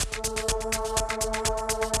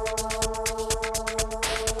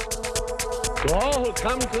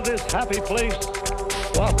come to this happy place,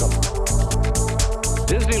 welcome.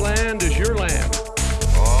 Disneyland is your land.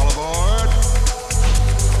 All aboard.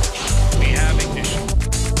 We have ignition.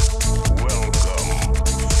 Welcome,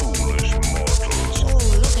 foolish mortals. Oh,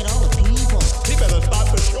 look at all the people. He better start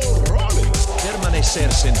the show rolling. Permanecer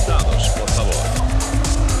sentados, por favor.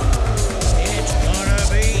 It's gonna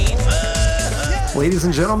be fun. Ladies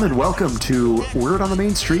and gentlemen, welcome to Word on the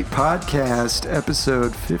Main Street podcast,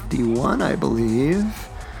 episode 51, I believe.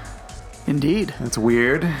 Indeed. That's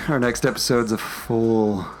weird. Our next episode's a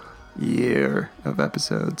full year of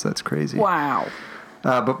episodes. That's crazy. Wow.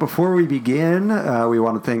 But before we begin, we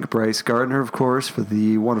want to thank Bryce Gardner, of course, for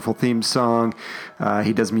the wonderful theme song.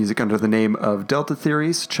 He does music under the name of Delta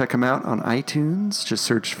Theory, so check him out on iTunes. Just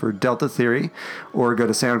search for Delta Theory, or go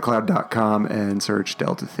to soundcloud.com and search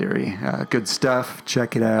Delta Theory. Good stuff.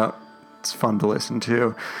 Check it out. It's fun to listen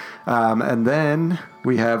to. And then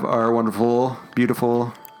we have our wonderful,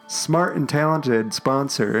 beautiful, smart and talented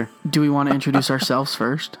sponsor. Do we want to introduce ourselves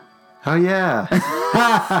first? Oh, yeah.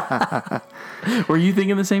 Were you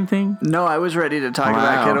thinking the same thing? No, I was ready to talk Wow.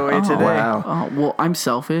 about Getaway Oh, today. wow. Oh, well, I'm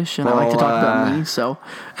selfish, and I like to talk about me, so...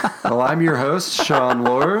 Well, I'm your host, Sean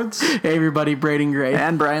Lords. Hey, everybody, Braden Gray.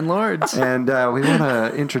 And Brian Lords. And we want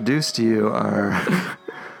to introduce to you our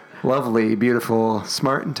lovely, beautiful,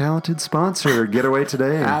 smart, and talented sponsor, Getaway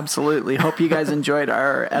Today. Absolutely. Hope you guys enjoyed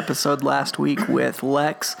our episode last week with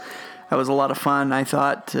Lex. That was a lot of fun, I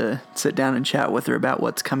thought, to sit down and chat with her about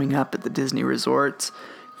what's coming up at the Disney resorts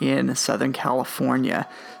in Southern California.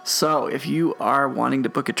 So if you are wanting to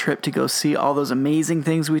book a trip to go see all those amazing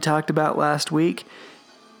things we talked about last week,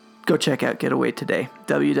 go check out Getaway Today,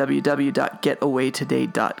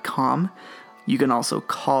 www.getawaytoday.com. You can also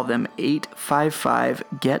call them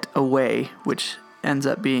 855-GET-AWAY, which ends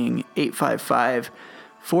up being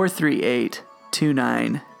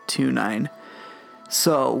 855-438-2929.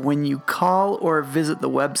 So when you call or visit the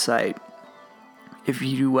website, if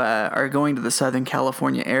you are going to the Southern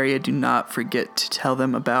California area, do not forget to tell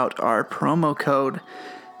them about our promo code.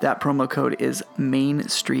 That promo code is Main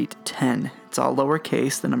Street 10. It's all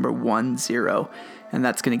lowercase, the number 10, and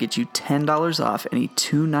that's going to get you $10 off any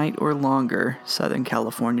 2-night or longer Southern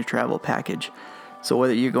California travel package. So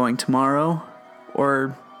whether you're going tomorrow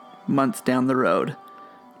or months down the road,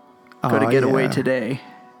 go to Getaway Today,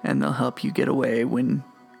 and they'll help you get away when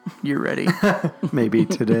you're ready. Maybe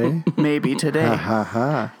today. Maybe today. Ha ha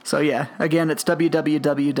ha. So yeah, again, it's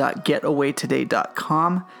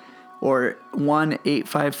www.getawaytoday.com or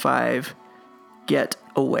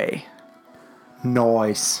 1-855-GET-AWAY.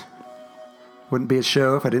 Nice. Wouldn't be a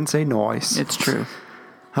show if I didn't say nice. It's true.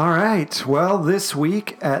 All right. Well, this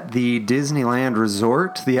week at the Disneyland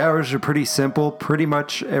Resort, the hours are pretty simple. Pretty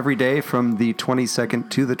much every day from the 22nd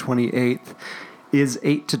to the 28th is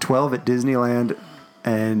 8 to 12 at Disneyland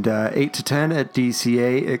and 8 to 10 at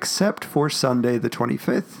DCA, except for Sunday the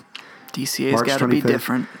 25th. DCA's March got to be 25th.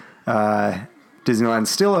 different. Disneyland's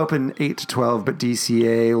still open 8 to 12, but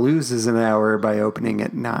DCA loses an hour by opening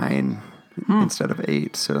at 9 instead of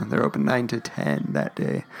 8. So they're open 9 to 10 that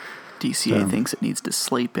day. DCA thinks it needs to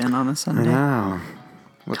sleep in on a Sunday. Wow.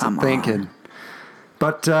 What's Come it thinking?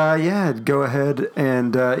 But yeah, go ahead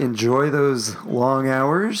and enjoy those long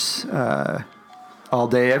hours all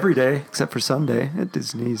day, every day, except for Sunday at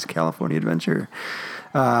Disney's California Adventure.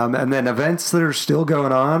 And then events that are still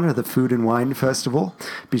going on are the Food and Wine Festival.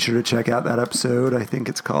 Be sure to check out that episode. I think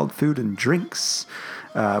it's called Food and Drinks.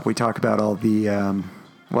 We talk about all the,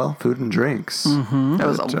 food and drinks. That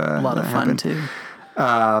was a lot of fun, happened. too.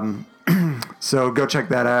 So go check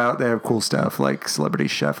that out. They have cool stuff like Celebrity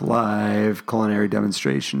Chef Live, culinary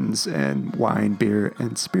demonstrations, and wine, beer,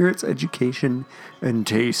 and spirits education and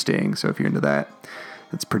tasting. So if you're into that,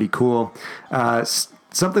 that's pretty cool.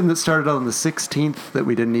 Something that started on the 16th that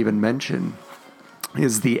we didn't even mention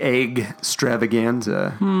is the egg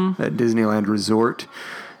extravaganza at Disneyland Resort.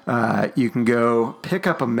 You can go pick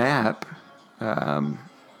up a map.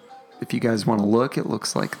 If you guys want to look, it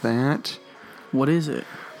looks like that. What is it?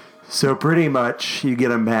 So pretty much you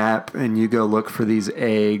get a map and you go look for these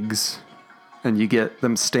eggs and you get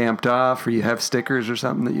them stamped off, or you have stickers or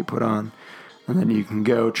something that you put on. And then you can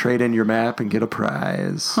go trade in your map and get a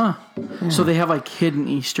prize. Huh. So they have, like, hidden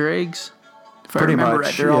Easter eggs? If I remember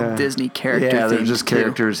right, they're all Disney characters. Yeah, they're just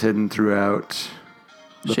characters hidden throughout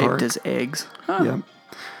the shaped park. as eggs. Yep.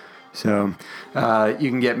 So you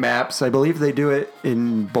can get maps. I believe they do it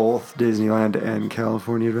in both Disneyland and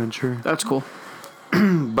California Adventure. That's cool.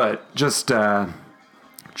 But just as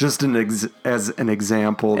an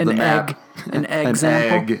example, An the egg. map, An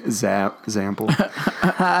egg example. example.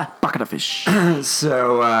 Bucket of fish.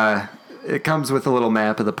 So it comes with a little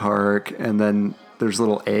map of the park, and then there's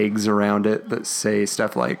little eggs around it that say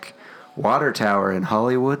stuff like Water Tower in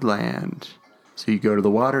Hollywoodland. So you go to the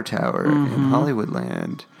Water Tower in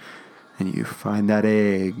Hollywoodland and you find that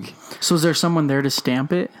egg. So is there someone there to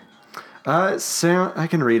stamp it? I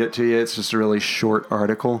can read it to you. It's just a really short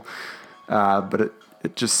article. But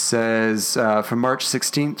it just says, from March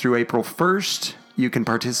 16th through April 1st, you can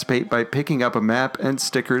participate by picking up a map and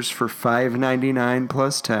stickers for $5.99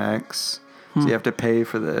 plus tax. So you have to pay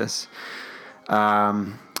for this.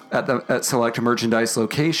 At select merchandise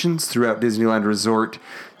locations throughout Disneyland Resort,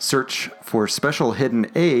 search for special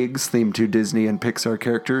hidden eggs themed to Disney and Pixar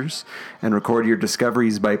characters, and record your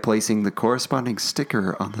discoveries by placing the corresponding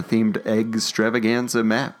sticker on the themed egg extravaganza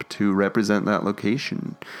map to represent that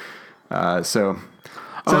location. So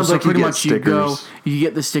Pretty much you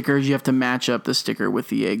get the stickers, you have to match up the sticker with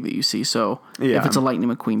the egg that you see. So if it's a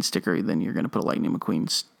Lightning McQueen sticker, then you're going to put a Lightning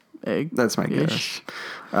McQueen egg. That's my guess.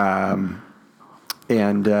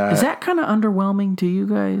 And is that kind of underwhelming to you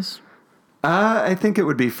guys? I think it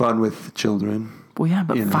would be fun with children. Well, yeah,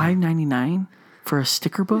 but $5.99 for a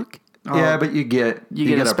sticker book? Yeah, but you get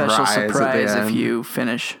a special prize surprise at the if end. you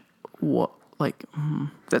finish. What? Like,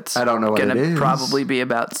 That's I don't know what it gonna is. probably be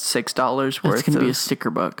about $6 worth. it's going to be a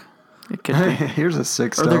sticker book. It could be. Here's a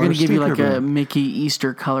 $6. Or they're going to give you like sticker a book. Mickey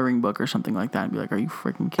Easter coloring book or something like that and be like, are you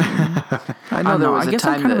freaking kidding me? I know there was I a guess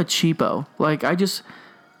I'm time kind that of a cheapo. Like, I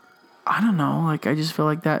don't know. Like, I just feel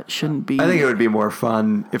like that shouldn't be. I think it would be more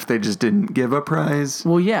fun if they just didn't give a prize.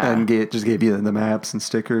 Well, yeah. And just gave you the maps and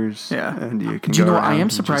stickers. Yeah. And you can Do you go know what? I around am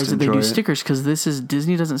and surprised just that they do enjoy it. stickers because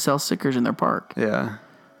Disney doesn't sell stickers in their park. Yeah.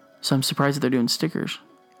 So I'm surprised that they're doing stickers.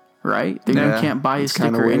 Right? You Yeah, can't buy a it's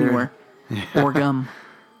kinda sticker weird. anywhere. Or gum.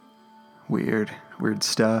 Weird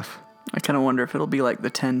stuff. I kind of wonder if it'll be like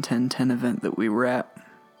the 10-10-10 event that we were at.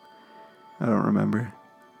 I don't remember.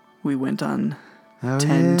 We went on Oh,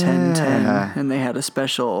 10-10-10, yeah. and they had a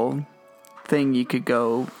special thing you could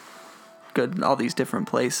go to all these different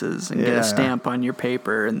places and get Yeah. a stamp on your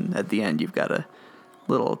paper, and at the end you've got a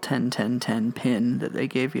little 10-10-10 pin that they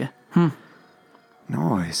gave you.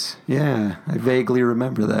 Nice. Yeah, I vaguely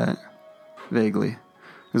remember that. Vaguely.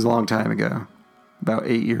 It was a long time ago. About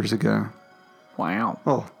 8 years ago. Wow.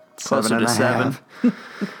 Oh, Closer seven to and a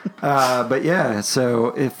half. But yeah, so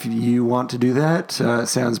if you want to do that, it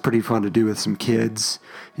sounds pretty fun to do with some kids.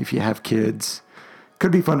 If you have kids,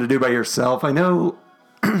 could be fun to do by yourself. I know.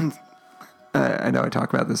 I know I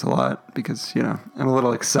talk about this a lot because I'm a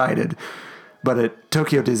little excited. But at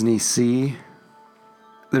Tokyo Disney Sea,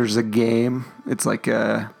 there's a game. It's like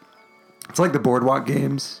the Boardwalk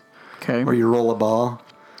games Okay. where you roll a ball.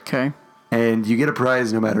 Okay. And you get a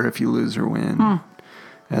prize no matter if you lose or win.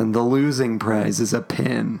 And the losing prize is a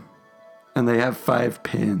pin. And they have 5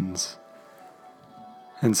 pins.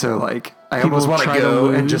 And so, I People almost want to try to go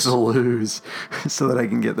and lose. just lose so that I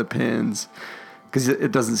can get the pins. Because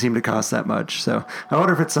it doesn't seem to cost that much. So I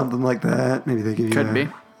wonder if it's something like that. Maybe they give you Could be.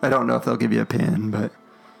 I don't know if they'll give you a pin, but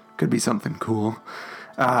could be something cool.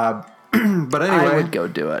 But anyway. I would go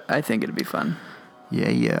do it. I think it'd be fun.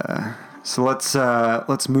 Yeah. So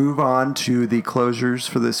let's move on to the closures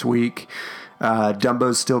for this week.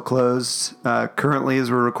 Dumbo's still closed. Currently,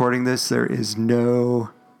 as we're recording this, there is no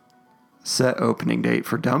set opening date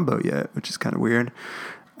for Dumbo yet, which is kind of weird.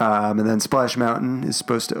 And then Splash Mountain is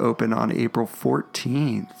supposed to open on April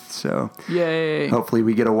 14th. So Yay. hopefully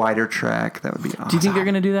we get a wider track. That would be awesome. Do you think they're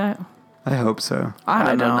going to do that? I hope so. I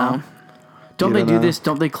don't know. Don't You they don't do know? this?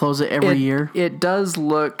 Don't they close it every year? It does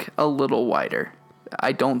look a little wider.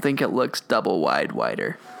 I don't think it looks double wide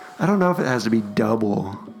wider. I don't know if it has to be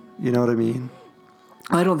double. You know what I mean?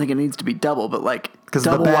 I don't think it needs to be double, but 'Cause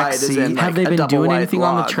the double back wide is seat- in Have they been doing anything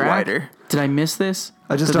on the track? Wider. Did I miss this?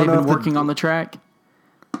 I just that don't they've know been if the- working on the track.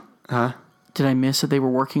 Huh? Did I miss that they were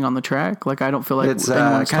working on the track? I don't feel like It's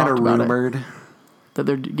anyone's kind talked of about it. rumored. That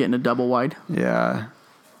they're getting a double wide. Yeah.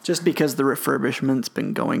 Just because the refurbishment's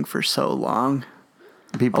been going for so long.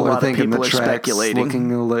 People A are lot of thinking the people are track's speculating.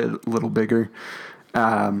 looking a little bigger.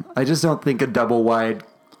 I just don't think a double wide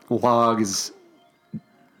log is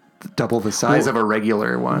double the size of a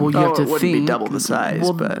regular one. Well, you Oh, have to it wouldn't be think double the size,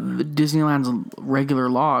 Well, but- the Disneyland's regular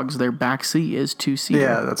logs, their back seat is 2-seater.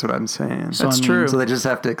 Yeah, that's what I'm saying. So, I mean, true. So they just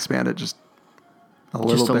have to expand it just a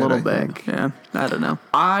little Just a bit. little I bit. think. Yeah, I don't know.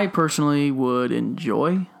 I personally would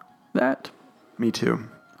enjoy that. Me too.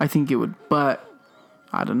 I think it would, but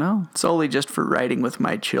I don't know. Solely just for riding with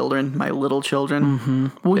my children, my little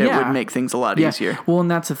children. Well, It yeah. would make things a lot easier. Well, and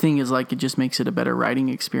that's the thing is it just makes it a better riding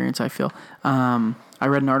experience, I feel. I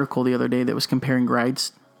read an article the other day that was comparing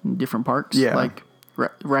rides in different parks, Yeah.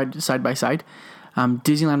 ride side by side.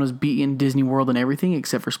 Disneyland was beating Disney World and everything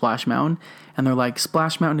except for Splash Mountain. And they're like,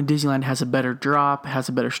 Splash Mountain and Disneyland has a better drop, has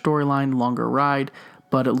a better storyline, longer ride,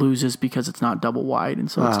 but it loses because it's not double wide.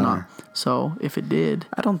 And so it's not. So if it did.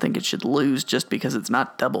 I don't think it should lose just because it's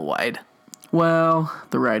not double wide. Well,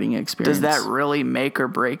 the riding experience. Does that really make or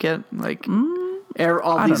break it? Like,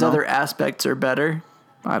 all these other aspects are better.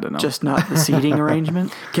 I don't know. Just not the seating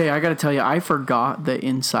arrangement. Okay, I got to tell you, I forgot the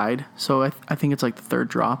inside. So I think it's like the third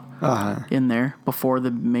drop in there before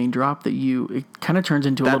the main drop that it kind of turns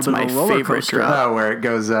into a little bit of a roller coaster. Oh, where it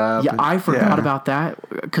goes up. Yeah, I forgot about that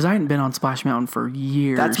because I hadn't been on Splash Mountain for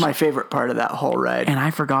years. That's my favorite part of that whole ride. And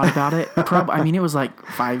I forgot about it. It was like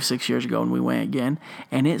 5-6 years ago when we went again,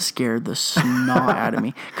 and it scared the snot out of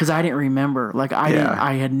me because I didn't remember. Like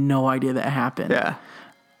I had no idea that happened. Yeah.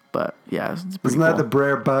 But yeah, it's pretty Isn't that the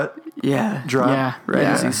Brer Butt drop? Yeah, right.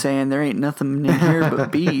 As he's saying, there ain't nothing in here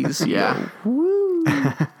but bees. Yeah. Woo.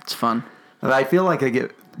 It's fun. But I feel like I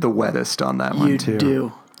get the wettest on that one too. You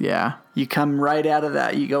do. Yeah. You come right out of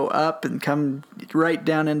that. You go up and come right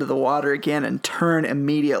down into the water again and turn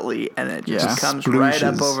immediately, and it just comes right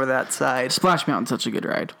up over that side. Splash Mountain's such a good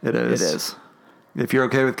ride. It is. It is. If you're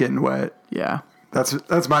okay with getting wet. Yeah.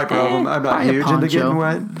 That's my problem. I'm not huge into getting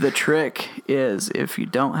wet. The trick is if you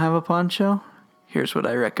don't have a poncho, here's what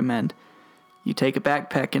I recommend. You take a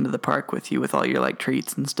backpack into the park with you with all your like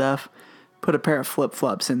treats and stuff. Put a pair of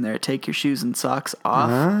flip-flops in there. Take your shoes and socks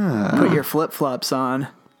off. Put your flip-flops on.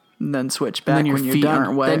 And then switch back when you're done.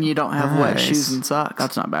 Aren't wet. Then you don't have wet shoes and socks.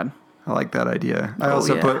 That's not bad. I like that idea. I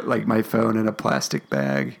also put like my phone in a plastic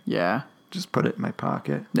bag. Yeah. Just put it in my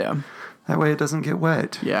pocket. Yeah. That way it doesn't get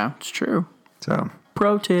wet. Yeah, it's true. So,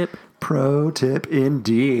 Pro tip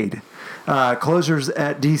indeed. Closures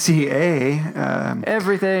at DCA.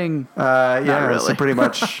 Everything. Yeah, really. so pretty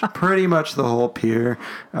much the whole pier.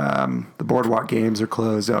 The boardwalk games are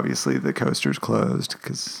closed. Obviously, the coaster's closed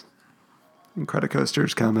because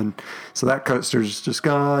Incredicoaster's coming. So that coaster's just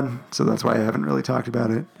gone. So that's why I haven't really talked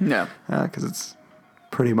about it. No. Because it's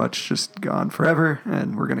pretty much just gone forever,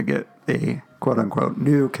 and we're gonna get a quote-unquote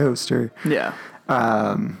new coaster. Yeah.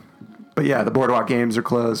 But yeah, the boardwalk games are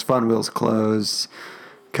closed. Fun Wheel's closed.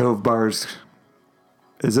 Cove Bars.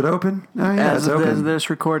 Is it open? Oh, yeah, As it's open. of this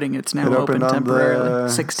recording, it's now It open opened on temporarily. the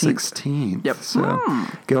 16th. Yep. So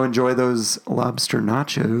go enjoy those lobster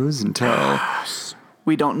nachos until...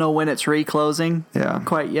 We don't know when it's reclosing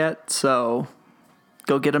quite yet, so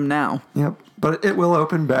go get them now. Yep. But it will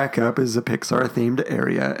open back up as a Pixar-themed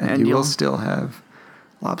area, and you will still have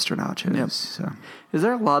lobster nachos. Yep. So. Is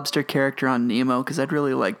there a lobster character on Nemo? Because I'd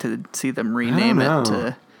really like to see them rename it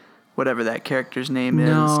to whatever that character's name is.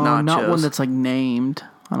 No, not one that's like named.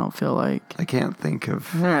 I don't feel like. I can't think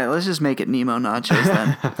of. All right, let's just make it Nemo Nachos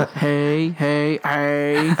then. Hey hey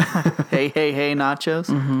nachos.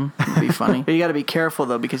 Mm-hmm. It'd be funny. But you got to be careful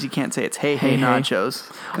though because you can't say it's hey nachos.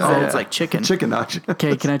 Then it's like chicken. Chicken nachos.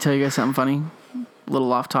 Okay, can I tell you guys something funny? A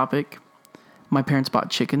little off topic. My parents bought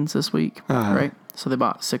chickens this week, right? So they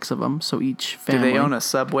bought 6 of them. So each family. Do they own a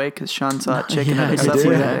Subway? Because Sean saw a chicken yeah, at a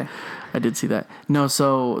Subway. I did see that. No,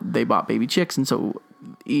 so they bought baby chicks, and so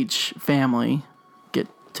each family get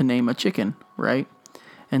to name a chicken, right?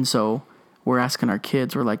 And so we're asking our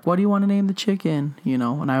kids, we're like, what do you want to name the chicken? You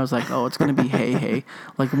know, and I was like, oh, it's going to be Hey Hey.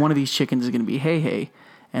 Like one of these chickens is going to be Hey Hey.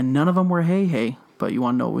 And none of them were Hey Hey. But you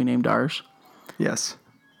want to know what we named ours? Yes.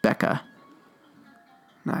 Becca.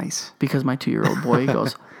 Nice. Because my 2-year-old boy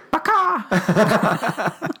goes,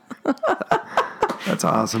 Becca! That's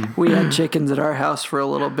awesome. We had chickens at our house for a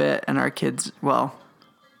little bit, and our kids, well,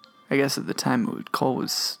 I guess at the time Cole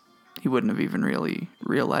he wouldn't have even really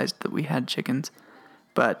realized that we had chickens.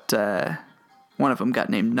 But one of them got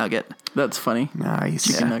named Nugget. That's funny. Nice.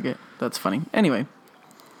 Chicken Nugget. That's funny. Anyway.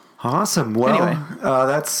 Awesome. Well,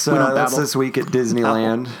 that's this week at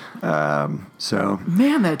Disneyland. So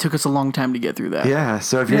man, that took us a long time to get through that. Yeah.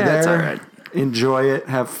 So if you're there, enjoy it,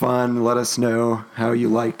 have fun. Let us know how you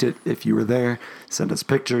liked it. If you were there, send us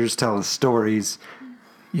pictures, tell us stories.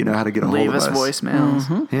 You know how to get a hold of us. Leave us voicemails.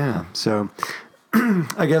 Mm-hmm. Yeah. So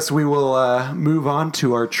I guess we will move on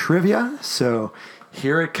to our trivia. So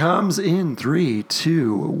here it comes in 3,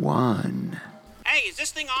 2, 1. Hey, is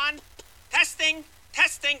this thing on? Testing.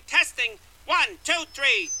 1, 2,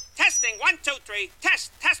 3. Testing. 1, 2, 3.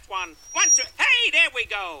 Test 1. 1, 2. Hey, there we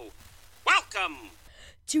go. Welcome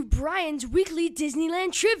to Brian's weekly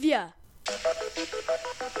Disneyland trivia.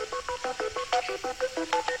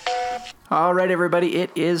 All right, everybody,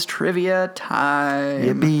 it is trivia time.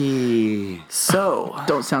 Yippee! So,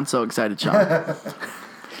 don't sound so excited, Sean.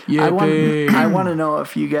 I want to know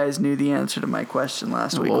if you guys knew the answer to my question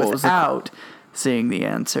last week without seeing the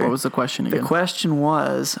answer. What was the question The again? question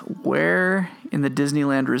was, where in the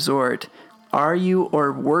Disneyland resort are you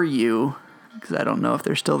or were you, because I don't know if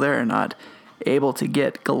they're still there or not, able to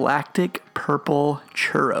get galactic purple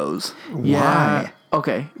churros? Yeah. Why?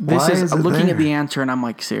 Okay. This Why is is it I'm looking there? at the answer and I'm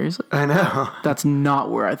like, seriously? I know. That's not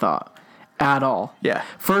where I thought at all. Yeah.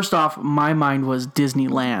 First off, my mind was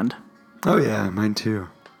Disneyland. Oh yeah, mine too.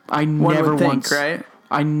 I One never would think, once right?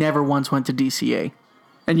 I never once went to DCA.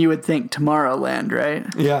 And you would think Tomorrowland, right?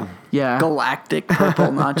 Yeah. Yeah. Galactic purple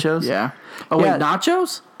nachos. Yeah. Oh Yeah. wait,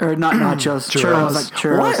 nachos? Or not nachos, churros. I was like,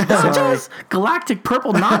 churros. what? Nachos? Galactic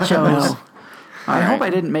purple nachos. No. I hope I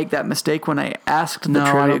didn't make that mistake when I asked the No,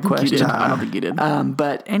 I trivia don't think you question. did. I don't think you did.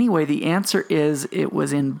 But anyway, the answer is it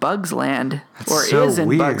was in Bugs Land, or so is in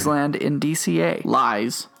weird. Bugs Land in DCA.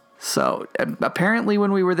 Lies. So apparently,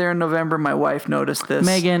 when we were there in November, my wife noticed this.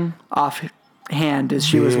 Megan. Offhand as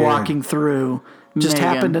she was Weird. walking through, just Megan.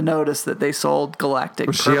 happened to notice that they sold galactic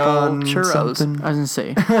Was she purple on churros. something? I was gonna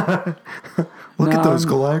say. Look at No, those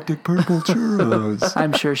galactic purple churros.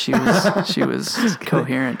 I'm sure she was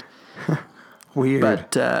coherent, Weird.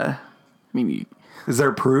 but I mean, Is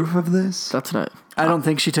there proof of this? that's not. I don't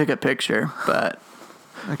think she took a picture. But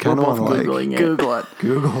I kind We're of both want to Googling it. Google it.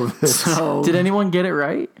 Google this. So Did anyone get it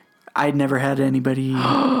right? I'd never had anybody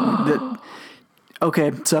that.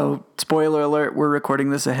 Okay, so spoiler alert: we're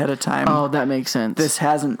recording this ahead of time. Oh, that makes sense. This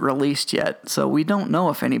hasn't released yet, so we don't know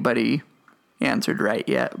if anybody answered right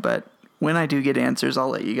yet. But when I do get answers, I'll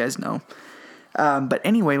let you guys know. But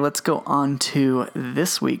anyway, let's go on to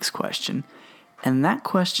this week's question. And that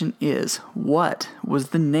question is, what was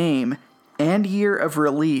the name and year of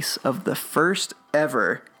release of the first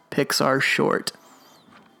ever Pixar short?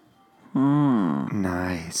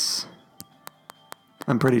 Nice.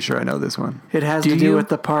 I'm pretty sure I know this one. It has Do to do you? with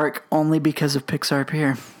the park only because of Pixar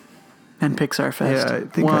Pier and Pixar Fest. Yeah, I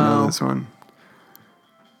think I know Wow. this one.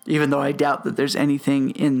 Even though I doubt that there's anything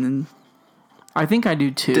in I think I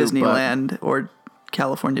do too. Disneyland or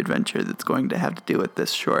California Adventure that's going to have to do with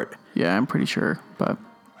this short. But yeah, I'm pretty sure, but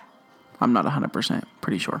I'm not 100%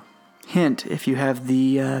 pretty sure. Hint, if you have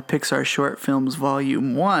the Pixar Short Films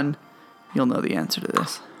Volume 1, you'll know the answer to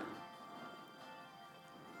this.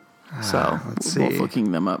 So, Let's Both see.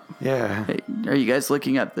 looking them up. Yeah. hey, are you guys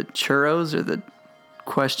looking up the churros or the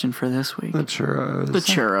question for this week? The churros. The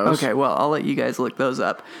churros. Okay, well, I'll let you guys look those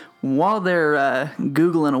up. While they're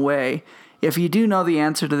Googling away, if you do know the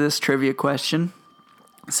answer to this trivia question,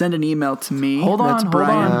 send an email to me. Hold That's on,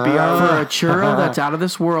 Brian, hold on. BR. For a churro that's out of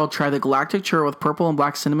this world, try the galactic churro with purple and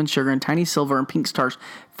black cinnamon sugar and tiny silver and pink stars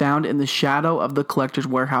found in the shadow of the collector's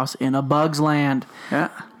warehouse in a Bug's Land. Yeah.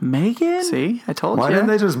 Megan? See, I told Why you. didn't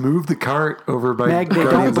they just move the cart over by Meg, they don't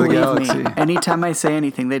Guardians of the believe Galaxy? me. Anytime I say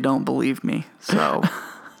anything, they don't believe me. So,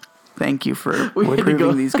 thank you for had to go-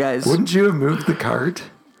 proving these guys. Wouldn't you have moved the cart?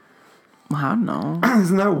 I don't know.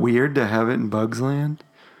 Isn't that weird to have it in Bugs Land?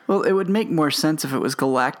 Well, it would make more sense if it was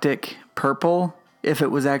galactic purple, if it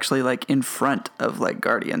was actually like in front of like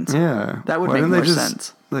Guardians. Yeah. That would Why make didn't they more just,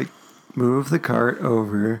 sense. Like, move the cart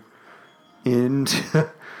over into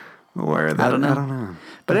where that? I don't know. I don't know.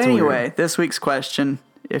 But That's anyway, weird. this week's question,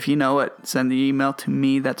 if you know it, send the email to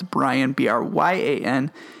me. That's Brian,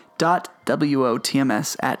 BRYAN,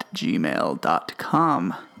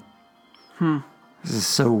 .WOTMS@gmail.com. This is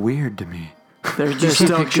so weird to me. They're see a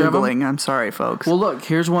still picture of 'em? Googling. I'm sorry, folks. Well, look,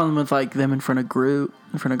 here's one with like them in front of Groot,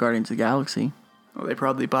 in front of Guardians of the Galaxy. Well, they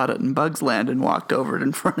probably bought it in Bugs Land and walked over it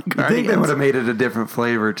in front of I Guardians. think they would have made it a different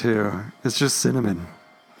flavor too. It's just cinnamon.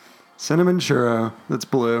 Cinnamon churro that's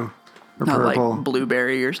blue or Not purple like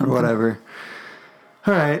blueberry or or something. whatever.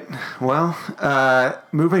 All right. Well,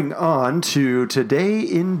 moving on to today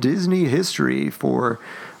in Disney history for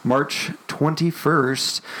March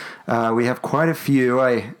 21st. We have quite a few.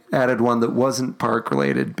 I added one that wasn't park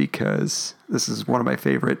related because this is one of my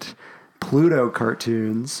favorite Pluto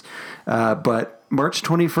cartoons. But March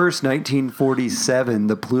 21st, 1947,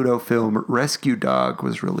 the Pluto film Rescue Dog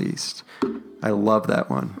was released. I love that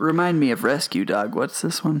one. Remind me of Rescue Dog. What's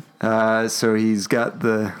this one? So he's got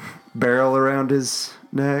the barrel around his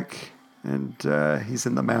neck, and he's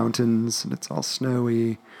in the mountains, and it's all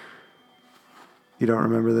snowy. You don't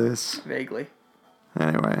remember this? Vaguely.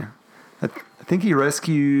 Anyway, I think he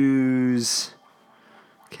rescues...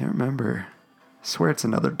 Can't remember. I swear it's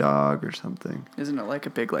another dog or something. Isn't it like a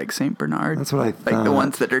big like Saint Bernard? That's what I Like the thought.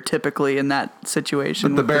 ones that are typically in that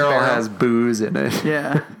situation. But the with barrel has booze in it.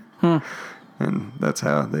 Yeah. And that's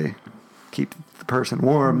how they keep the person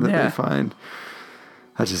warm that Yeah. they find.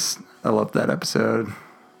 I love that episode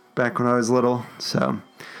back when I was little. So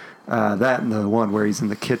that and the one where he's in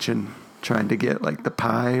the kitchen trying to get like the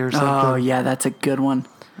pie or something. Oh yeah, that's a good one.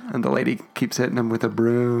 and the lady keeps hitting him with a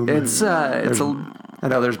broom. I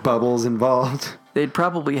know there's bubbles involved. They'd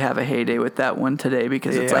probably have a heyday with that one today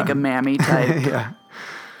because it's like a mammy type Yeah.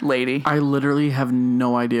 lady. I literally have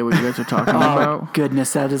no idea what you guys are talking about.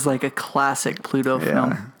 Goodness, that is like a classic Pluto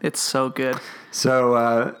film. It's so good.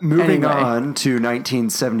 So moving Anyway. on to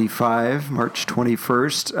 1975, March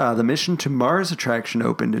 21st, the Mission to Mars attraction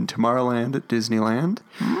opened in Tomorrowland at Disneyland.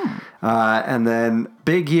 And then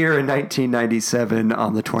big year in 1997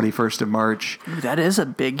 on the 21st of March. Ooh, that is a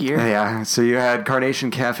big year. Yeah, so you had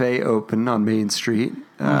Carnation Cafe open on Main Street.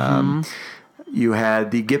 You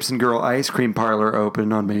had the Gibson Girl Ice Cream Parlor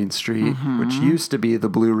open on Main Street, which used to be the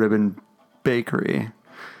Blue Ribbon Bakery.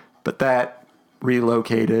 But that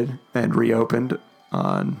relocated and reopened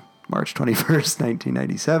on March 21st,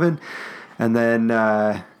 1997. And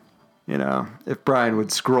then, if Brian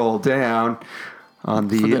would scroll down on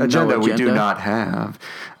the no agenda we do agenda. not have.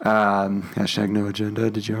 Hashtag no agenda.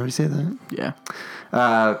 Did you already say that? Yeah.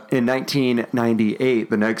 In 1998,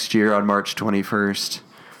 the next year on March 21st,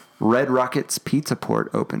 Red Rocket's Pizza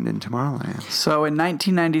Port opened in Tomorrowland. So in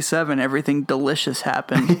 1997, everything delicious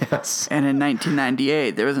happened. Yes. And in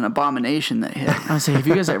 1998, there was an abomination that hit. I was say, have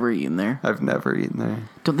you guys ever eaten there? I've never eaten there.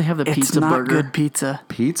 Don't they have the It's pizza not burger? good pizza.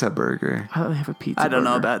 Pizza burger. I thought they have a pizza I don't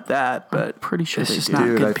know burger. about that, but pretty sure it's they just do. not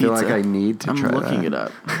Dude, good I feel pizza. like I need to I'm try looking that. it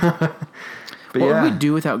up. But What yeah, would we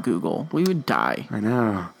do without Google? We would die. I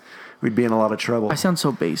know. We'd be in a lot of trouble. I sound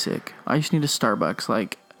so basic. I just need a Starbucks.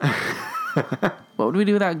 Like, what would we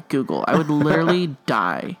do without Google? I would literally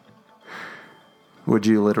die. Would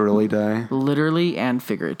you literally die? Literally and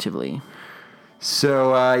figuratively.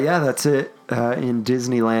 So, that's it in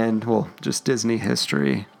Disneyland. Well, just Disney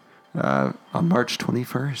history on March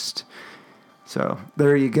 21st. So,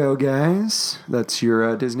 there you go, guys. That's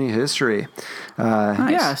your Disney history.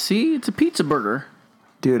 Yeah, see? It's a pizza burger.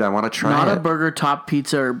 Dude, I want to try Not it. a burger top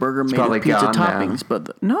pizza or burger made probably of pizza gone now. toppings.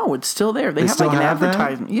 But no, it's still there. They have still like an have that?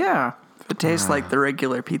 advertisement. Yeah. If it tastes like the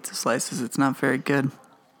regular pizza slices, it's not very good.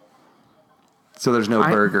 So there's no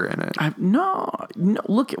I- burger in it. No,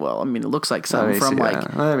 look at, well, I mean, it looks like something me from see like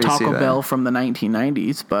that. Let me see Taco that. Bell from the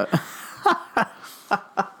 1990s, but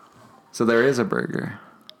So there is a burger.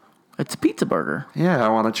 it's a pizza burger. Yeah, I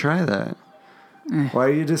want to try that. Why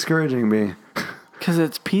are you discouraging me? Because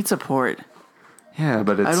it's Pizza Port. Yeah,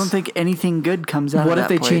 but it's... I don't think anything good comes out What of if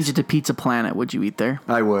that they place. change it to Pizza Planet? Would you eat there?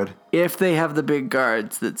 I would. If they have the big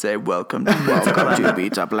guards that say, welcome to Pizza Welcome to Planet,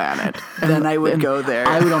 Pizza Planet. then I would And go there.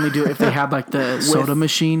 I would only do it if they had like the soda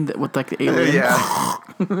machine with like the alien.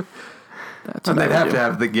 Yeah. That's And what they'd I have would to do.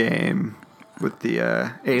 have the game with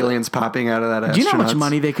the aliens popping out of that. Do you know how much astronauts.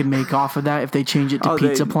 money they could make off of that if they change it to Oh,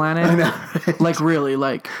 Pizza they- Planet? Like really,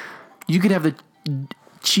 like you could have the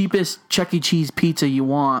cheapest Chuck E. Cheese pizza you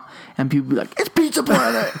want, and people be like, "It's Pizza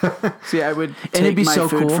Planet." See, I would it'd take be my so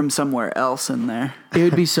food cool. from somewhere else in there. It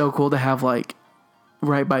would be so cool to have like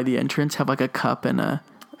right by the entrance, have like a cup and a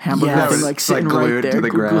hamburger Yes. thing like sitting glued right there to the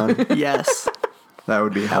ground. Yes. That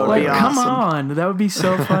would be would be hilarious. Like, come awesome. on, that would be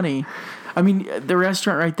so funny. I mean, the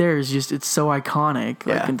restaurant right there is just—it's so iconic.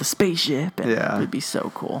 Like Yeah. in the spaceship, and Yeah. it'd be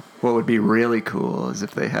so cool. What would be really cool is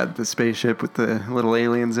if they had the spaceship with the little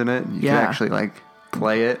aliens in it. And you Yeah. could actually like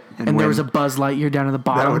play it. And there win. was a Buzz Lightyear down at the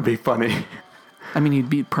bottom. That would be funny. I mean, he'd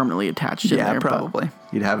be permanently attached in Yeah, there. but- probably.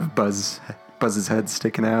 You'd have Buzz's head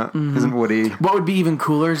sticking out. Isn't Woody? What would be even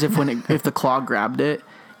cooler is if if the claw grabbed it,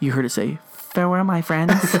 you heard it say, "Farewell, my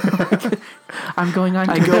friends. I'm going on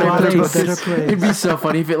to I a go better on to a place." better place. It'd be so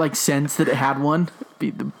funny if it like sensed that it had one. It'd be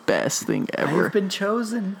the best thing ever. been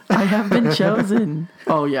chosen. I have been chosen.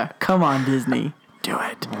 Oh yeah, come on, Disney, do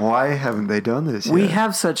it, Why haven't they done this We yet?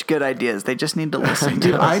 have such good ideas. They just need to listen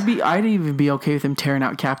dude. to us. I'd even be okay with him tearing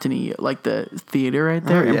out Captain E, like the theater right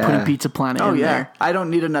there, Oh, and yeah. putting Pizza Planet Oh, in yeah. there. I don't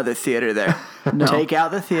need another theater there. No. Take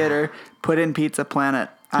out the theater, put in Pizza Planet.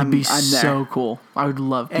 It'd I'm be there. so cool. I would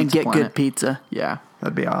love Pizza and get Planet. good pizza. Yeah,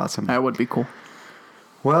 That'd be awesome. that would be cool.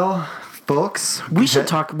 Well, folks, We should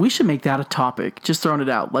talk. We should make that a topic. Just throwing it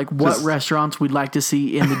out, like what Just- restaurants we'd like to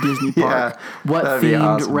see in the Disney park. Yeah, What that'd be themed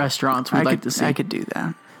awesome. restaurants we'd like to see. I could do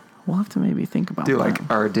that. We'll have to maybe think about do that.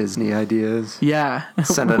 like our Disney ideas. Yeah.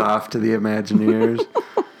 Send it off to the Imagineers.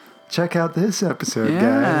 Check out this episode,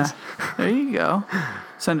 Yeah. guys. There you go.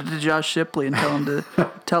 Send it to Josh Shipley and tell him to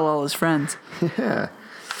tell all his friends. Yeah.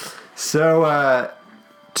 So,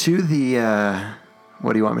 to the,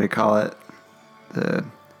 what do you want me to call it? The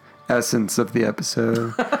essence of the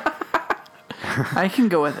episode. I can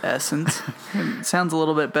go with essence. It sounds a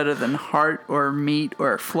little bit better than heart or meat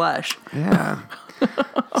or flesh. Yeah.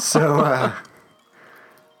 So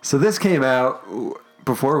this came out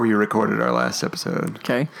before we recorded our last episode.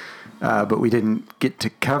 Okay. But we didn't get to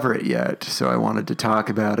cover it yet, so I wanted to talk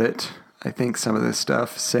about it. I think some of this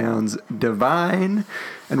stuff sounds divine,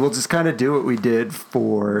 and we'll just kind of do what we did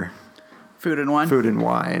for Food and wine. food and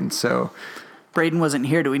wine. So, Braden wasn't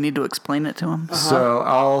here. Do we need to explain it to him? so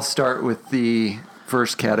I'll start with the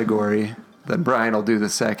first category, then Brian will do the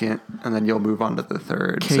second, and then you'll move on to the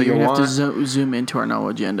third. Okay, So you're you'll going to have to zoom into our no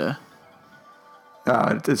agenda.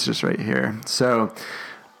 It's just right here. So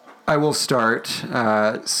I will start.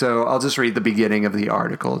 So I'll just read the beginning of the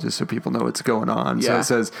article just so people know what's going on. So Yeah. it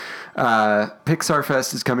says, Pixar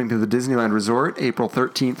Fest is coming to the Disneyland Resort April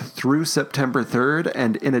 13th through September 3rd.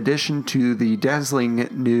 And in addition to the dazzling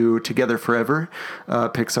new Together Forever,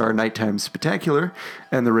 Pixar Nighttime Spectacular,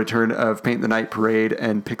 and the return of Paint the Night Parade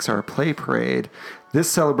and Pixar Play Parade, this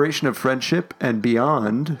celebration of friendship and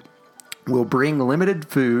beyond will bring limited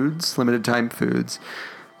time foods,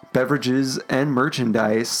 beverages, and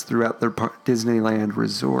merchandise throughout the Disneyland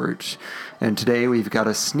Resort. And today we've got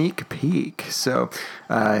a sneak peek. So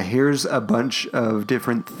here's a bunch of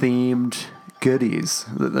different themed goodies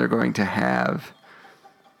that they're going to have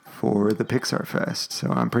for the Pixar Fest.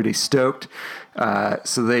 So I'm pretty stoked.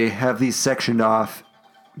 So they have these sectioned off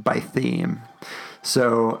by theme.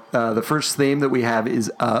 So the first theme that we have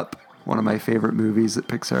is Up, one of my favorite movies that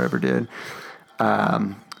Pixar ever did.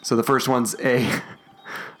 So the first one's a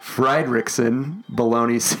Friedrichsen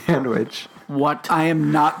bologna sandwich. What? I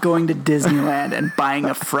am not going to Disneyland and buying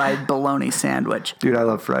a fried bologna sandwich. Dude, I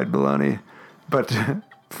love fried bologna. But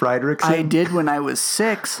Friedrichsen? I did when I was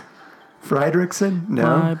 6. Friedrichsen?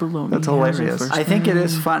 No. My bologna That's has a hilarious. first- I think it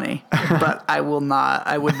is funny, but I would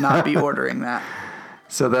not be ordering that.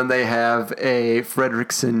 So then they have a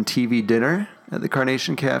Fredrickson TV dinner at the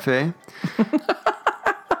Carnation Cafe.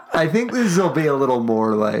 I think this will be a little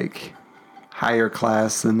more like higher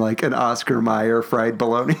class than like an Oscar Mayer fried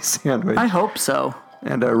bologna sandwich. I hope so.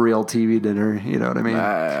 And a real TV dinner, you know what I mean?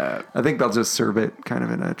 I think they'll just serve it kind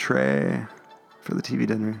of in a tray for the TV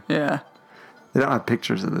dinner. Yeah. They don't have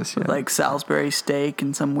pictures of this yet. Like Salisbury steak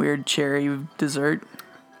and some weird cherry dessert.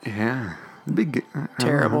 Yeah. It'd be good.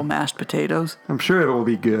 Terrible mashed potatoes. I'm sure it will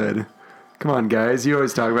be good. Come on, guys. You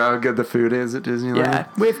always talk about how good the food is at Disneyland. Yeah.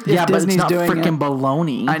 If Yeah, but Disney's it's not doing freaking it,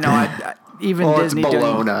 bologna. I know. Even Well, Disney it's doing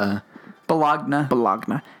bologna. Bologna.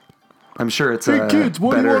 Bologna. I'm sure it's better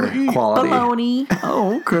quality. Bologna.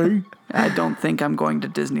 Oh, okay. I don't think I'm going to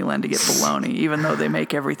Disneyland to get bologna, even though they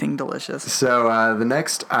make everything delicious. So the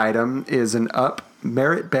next item is an Up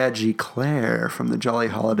Merit Badge Eclair from the Jolly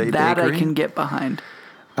Holiday That Bakery. I can get behind.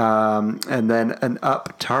 And then an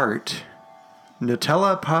Up Tart.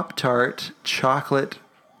 Nutella Pop Tart, chocolate,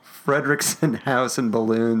 Fredrickson House and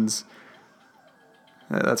balloons.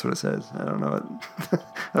 That's what it says. I don't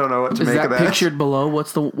know what to Is make that of that. pictured below?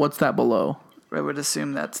 What's that below? I would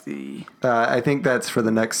assume that's the... I think that's for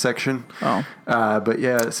the next section. Oh. But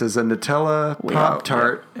yeah, it says a Nutella Pop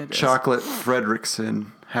Tart, yeah, it is. chocolate Fredrickson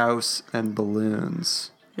House and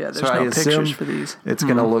balloons. Yeah, there's So I no pictures assume for these. It's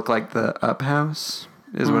gonna look like the Up House,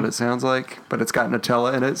 is what it sounds like. But it's got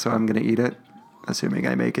Nutella in it, so I'm gonna eat it, assuming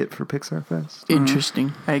I make it for Pixar Fest.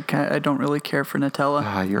 Interesting. I don't really care for Nutella.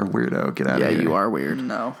 Ah, you're a weirdo. Get out Yeah, of here. you are weird.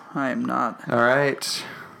 No, I am not. All right.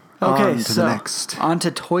 Okay, On to so the next. on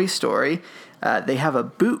to Toy Story. They have a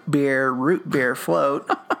root beer float.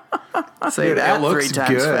 Say Dude, that it looks 3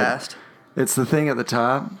 times good. fast. It's the thing at the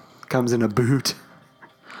top. Comes in a boot.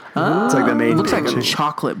 It's like the main It looks like a picture.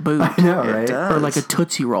 chocolate boot. I know, right? does. Or like a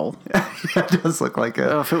Tootsie Roll. It does look like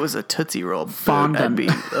Oh, a if it was a Tootsie Roll boot, Fondant. I'd be...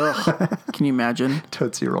 Ugh. Can you imagine?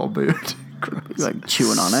 Tootsie Roll boot. You're like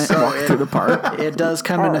chewing on it, So walk through the park. It does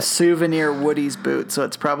come in a souvenir Woody's boot, so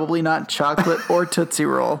it's probably not chocolate or Tootsie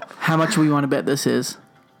Roll. How much do you want to bet this is?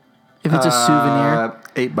 If it's a souvenir,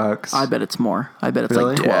 $8. I bet it's more. I bet it's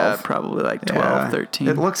Really? like 12. Yeah, probably like 12, Yeah. 13.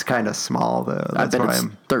 It looks kind of small though. I That's bet why it's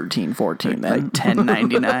I'm 13, 14 then. like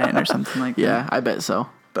 $10.99 or something like that. Yeah, I bet so.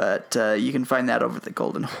 But you can find that over at the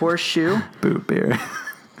Golden Horseshoe. boot beer. know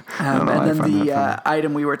why I And then find the that funny.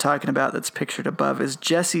 item we were talking about that's pictured above is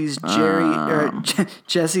Jesse's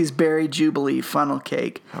Jesse's Berry Jubilee funnel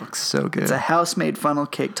cake. That looks so good. It's a house-made funnel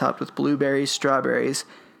cake topped with blueberries, strawberries,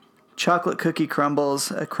 chocolate cookie crumbles,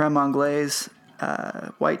 a creme anglaise,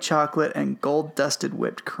 white chocolate, and gold-dusted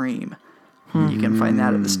whipped cream. You can find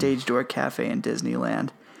that at the Stage Door Cafe in Disneyland.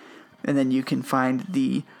 And then you can find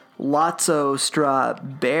the Lotso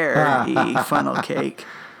Strawberry funnel cake.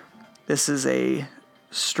 This is a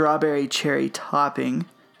strawberry cherry topping,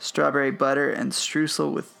 strawberry butter, and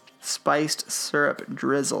streusel with spiced syrup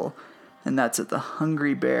drizzle. And that's at the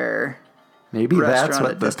Hungry Bear Maybe that's restaurant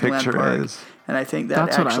what at the Disneyland picture Park. is. And I think that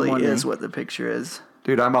That's what I'm actually wondering. is what the picture is.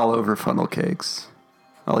 Dude, I'm all over funnel cakes.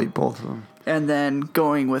 I'll eat both of them. And then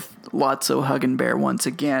going with Lotso Hug and Bear once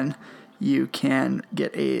again, you can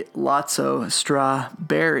get a Lotso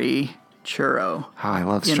strawberry churro Oh, I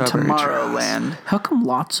love in strawberry churros. Tomorrowland. How come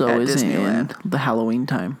Lotso At isn't in Disneyland. the Halloween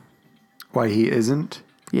time? Why he isn't?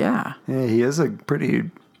 Yeah. Yeah, he is a pretty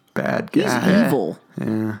bad He's guy. evil.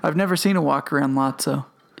 Yeah. I've never seen a walk around Lotso.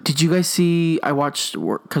 Did you guys see? I watched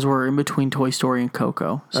because we're in between Toy Story and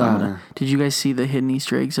Coco. So did you guys see the hidden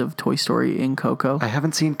Easter eggs of Toy Story in Coco? I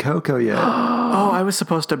haven't seen Coco yet. Oh, I was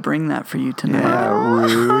supposed to bring that for you tonight. Yeah,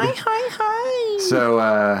 rude. Hi. So,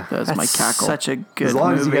 That's my That's cackle. such a good as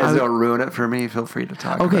long as you movie. guys don't ruin it for me, feel free to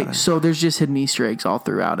talk about Okay, it. so there's just hidden Easter eggs all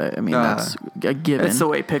throughout it. I mean, that's a given. It's the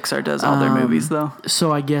way Pixar does all their movies, though.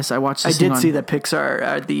 So I guess I watched. I This thing did on see the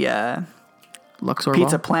Pixar, the Luxor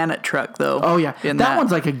Pizza Ball. Planet truck, though. Oh yeah, in that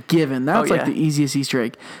one's like a given. That's Oh, like yeah. the easiest Easter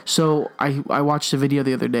egg. So I watched a video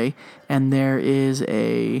the other day, and there is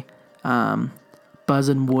a Buzz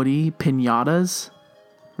and Woody pinatas.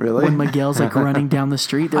 Really? When Miguel's like running down the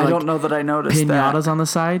street, they're I like don't know that I noticed pinatas that. on the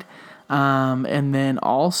side. And then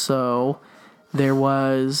also there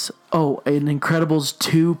was an Incredibles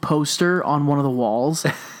 2 poster on one of the walls,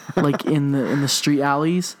 like in the street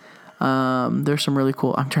alleys. There's some really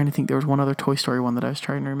cool. I'm trying to think. There was one other Toy Story one that I was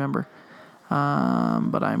trying to remember,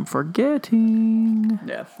 but I'm forgetting.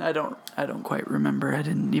 Yeah, I don't quite remember. I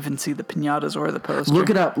didn't even see the pinatas or the poster. Look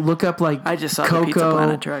it up. Look up like I just saw Coco. the Pizza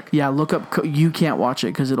Planet truck. Yeah, look up. You can't watch it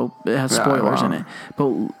because it has spoilers in wow. it.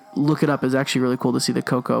 But look it up. It's actually really cool to see the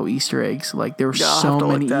Coco Easter eggs. Like there were Yeah, I'll have so to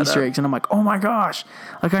look many that Easter up. eggs, and I'm like, oh my gosh,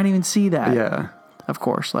 like I didn't even see that. Yeah. Of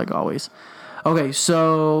course, like always. Okay,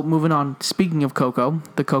 so moving on. Speaking of Coco,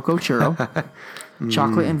 the Coco Churro.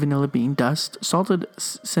 Chocolate and vanilla bean dust, salted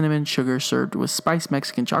cinnamon sugar served with spiced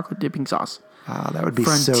Mexican chocolate dipping sauce. Ah, that would be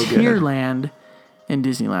so good. Frontierland in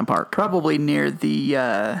Disneyland Park. Probably near the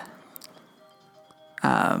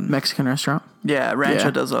Mexican restaurant? Rancho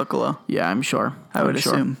Yeah. del Zocalo. Yeah, I'm sure. I would I'm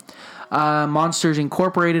sure. assume. Monsters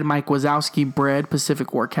Incorporated, Mike Wazowski Bread,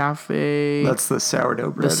 Pacific War Cafe. That's the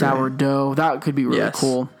sourdough bread. the right? sourdough. That could be really Yes.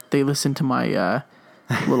 cool. They listened to my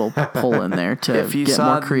little poll in there to If you get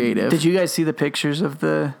saw, more creative. Did you guys see the pictures of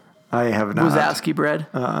the I have not. Wazowski bread?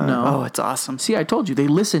 No. Oh, it's awesome. See, I told you. They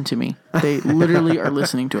listen to me. They literally are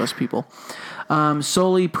listening to us, people.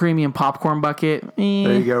 Soli Premium Popcorn Bucket. There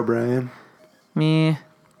you go, Brian. Meh.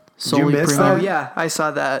 Soli miss Premium. Oh yeah, I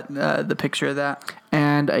saw that. The picture of that.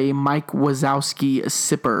 And a Mike Wazowski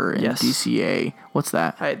sipper in Yes. DCA. What's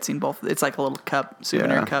that? I had seen both. It's like a little cup,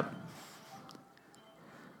 souvenir Yeah. cup.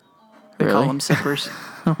 They call Really? them sippers.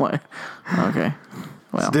 What? Okay.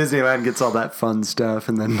 Well. Disneyland gets all that fun stuff,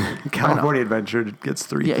 and then California Adventure gets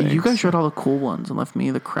 3 Yeah, things. you guys read all the cool ones and left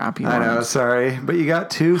me the crappy I ones. know, sorry. But you got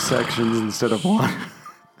 2 sections instead of 1.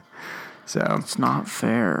 So, It's not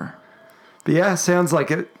fair. but yeah, sounds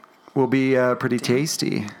like it will be pretty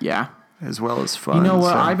tasty Yeah. as well as fun. You know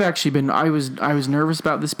what? so- I've actually been. I was nervous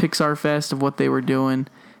about this Pixar Fest of what they were doing,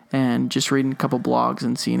 and just reading a couple blogs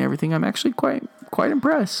and seeing everything. I'm actually quite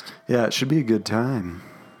impressed. Yeah, it should be a good time.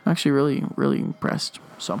 I'm actually really, really impressed.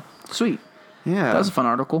 So sweet. Yeah. That was a fun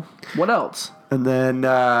article. What else? And then,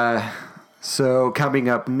 so coming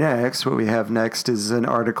up next, what we have next is an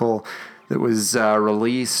article that was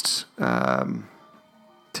released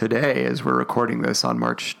today as we're recording this on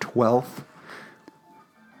March 12th.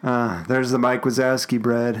 There's the Mike Wazowski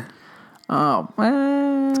bread. Oh,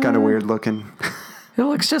 It's kind of weird looking. It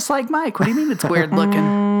looks just like Mike. What do you mean it's weird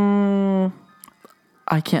looking?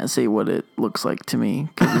 I can't say what it looks like to me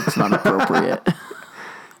because it's not appropriate.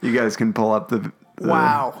 You guys can pull up the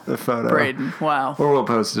Wow. the photo. Braden, wow. Or we'll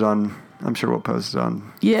post it on, I'm sure we'll post it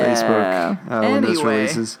on Yeah. Facebook when this Anyway.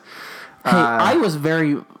 releases. Hey, I was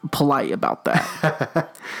very polite about that.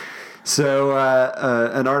 So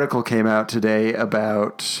an article came out today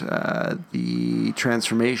about the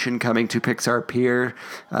transformation coming to Pixar Pier,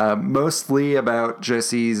 mostly about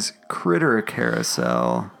Jesse's Critter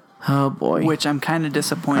Carousel. Oh boy. Which I'm kind of I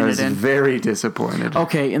disappointed was in. very disappointed.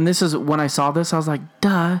 Okay, and this is when I saw this, I was like,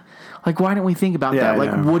 duh. Like, why didn't we think about Yeah, that? I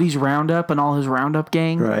Like, know. Woody's Roundup and all his Roundup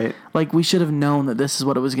gang. Right. Like, we should have known that this is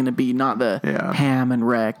what it was going to be, not the Yeah. Ham and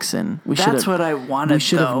Rex. And we should That's have. what I wanted, We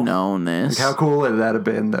should though. have known this. How cool would that have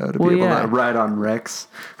been, though, to Well, be able yeah. to ride on Rex?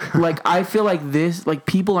 Like, I feel like this, like,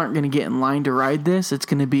 people aren't going to get in line to ride this. It's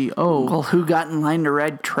going to be, Well, who got in line to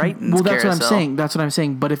ride Triton's well, that's what I'm carousel? saying. That's what I'm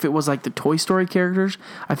saying. But if it was like the Toy Story characters,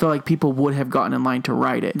 I feel like people would have gotten in line to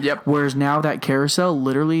ride it. Yep. Whereas now that carousel,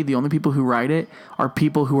 literally the only people who ride it are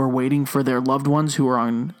people who are waiting for their loved ones who are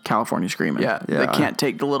on California Screaming. Yeah, Yeah. they can't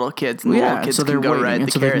take the little kids, and the little kids so they're can go waiting, ride and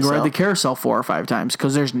the so they can go carousel. ride the carousel 4 or 5 times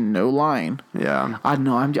because there's no line. Yeah. I don't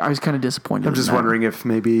know. I was kind of disappointed. I'm just in that. wondering if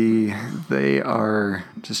maybe they are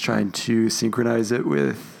just trying to synchronize it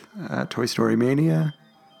with Toy Story Mania,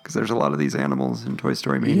 because there's a lot of these animals in Toy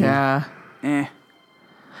Story Mania. Yeah.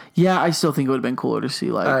 Yeah, I still think it would have been cooler to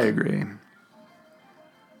see like I agree.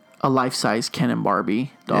 a life-size Ken and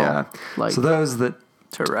Barbie doll. Yeah. Like, So those that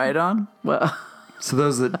to ride on. well,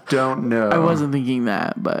 don't know, I wasn't thinking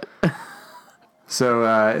that, but So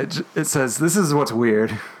it says, this is what's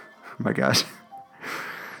weird. Oh my gosh.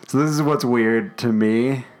 So this is what's weird to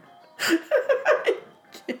me.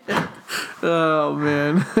 oh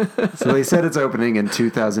man, So they said it's opening in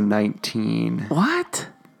 2019. what?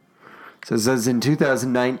 So it says in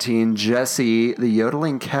 2019, Jessie, the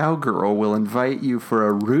yodeling cowgirl, will invite you for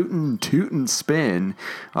a rootin' tootin' spin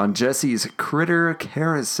on Jessie's Critter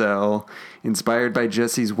Carousel, inspired by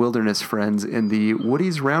Jessie's wilderness friends in the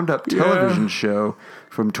Woody's Roundup television show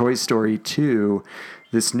from Toy Story 2.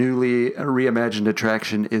 This newly reimagined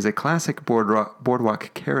attraction is a classic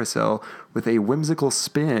boardwalk carousel with a whimsical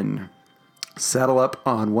spin. Saddle up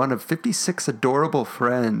on one of 56 adorable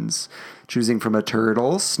friends, choosing from a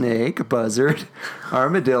turtle, snake, buzzard,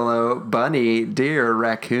 armadillo, bunny, deer,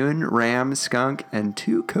 raccoon, ram, skunk, and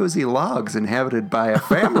 2 cozy logs inhabited by a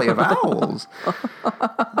family of owls.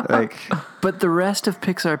 But the rest of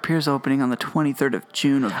Pixar Pier's opening on the 23rd of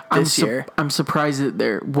June of this year. I'm surprised that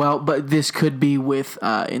they're well, but this could be with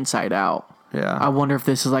Inside Out. Yeah. I wonder if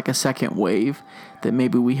this is like a second wave that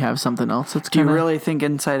maybe we have something else that's Do you kind of. really think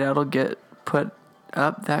Inside Out will get put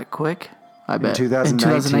up that quick? I bet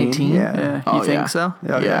 2019? Yeah. Yeah, you think so?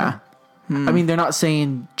 Oh, yeah. I mean, they're not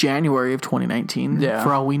saying January of 2019. Yeah.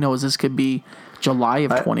 For all we know, is this could be July of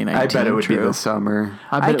 2019. I bet it would be the summer.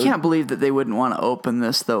 I can't believe that they wouldn't want to open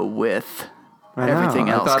this though with I know. everything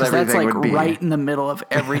I else, thought because that's everything like would be- right in the middle of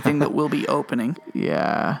everything that will be opening.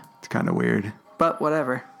 Yeah. It's kind of weird. But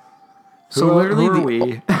whatever. So who, literally, who are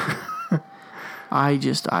we?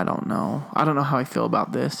 I don't know. I don't know how I feel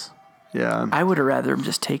about this. Yeah. I would have rather him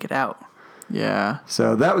just take it out. Yeah.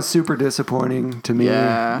 So that was super disappointing to me.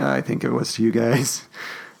 Yeah. I think it was to you guys.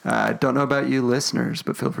 I don't know about you listeners,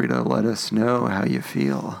 but feel free to let us know how you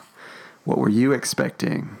feel. What were you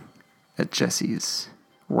expecting at Jessie's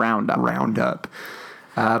Roundup?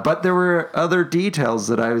 But there were other details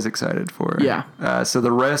that I was excited for. Yeah. So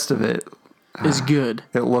the rest of it Is good.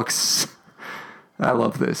 It looks... I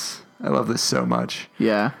love this. I love this so much.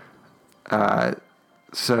 Yeah.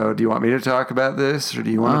 So do you want me to talk about this, or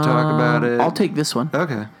do you want to talk about it? I'll take this one.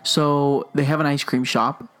 Okay. So they have an ice cream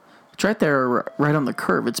shop. It's right there, right on the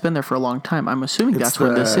curve. It's been there for a long time. I'm assuming It's that's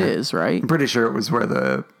where this the- is, right? I'm pretty sure it was where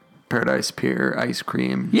the Paradise Pier ice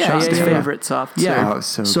cream Yeah, shop yeah, His yeah. stand. favorite soft Yeah. Oh, it's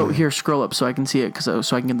so so good. here, scroll up so I can see it, so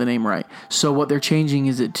I can get the name right. So what they're changing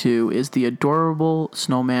is the adorable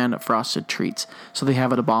snowman frosted treats. So they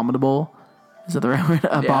have it abominable. Is that the right word?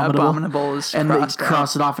 Abominable. Abominable is and they crossed out.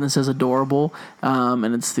 cross it off and it says adorable. And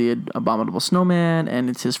it's the abominable snowman and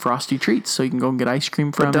it's his frosty treats. So you can go and get ice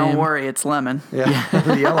cream from But don't him. worry, it's lemon. Yeah,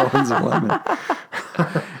 the yellow one's a lemon.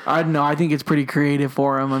 I don't know. I think it's pretty creative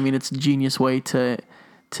for him. I mean, it's a genius way to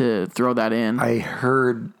throw that in. I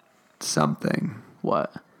heard something.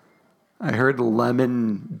 What? I heard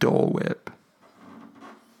lemon Dole Whip.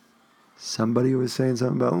 Somebody was saying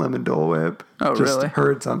something about lemon Dole Whip. Oh, Just really?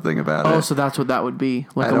 heard something about Oh, it. so that's what that would be.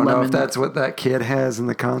 Like I a don't lemon. know if that's what that kid has in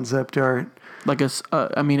the concept art. like a.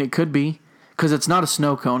 I mean, it could be because it's not a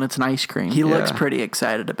snow cone; it's an ice cream. He looks Yeah. pretty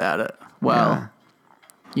excited about it. Well,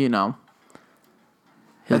 you know.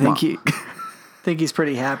 I His think mom- think he's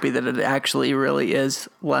pretty happy that it actually really is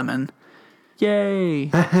lemon.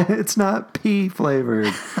 Yay! It's not pea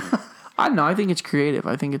flavored. I don't know. I think it's creative.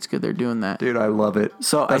 I think it's good they're doing that. Dude, I love it.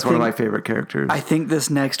 So That's I one of think- my favorite characters. I think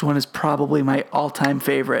this next one is probably my all-time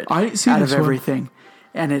favorite I didn't see out this of one. everything.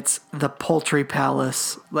 And it's the Poultry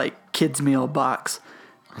Palace, like, kids meal box.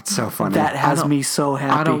 It's so funny. That has don't- me so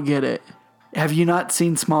happy. I don't get it. Have you not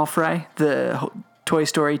seen Small Fry, the Toy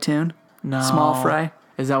Story tune? No. Small Fry?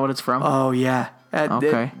 Is that what it's from? Oh, yeah.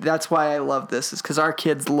 Okay. That's why I love this, is because our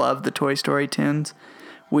kids love the Toy Story tunes.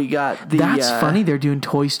 We got the... That's funny. They're doing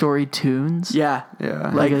Toy Story tunes. Yeah. Yeah.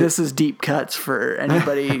 Like, Like a- this is deep cuts for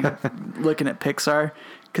anybody looking at Pixar.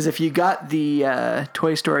 Because if you got the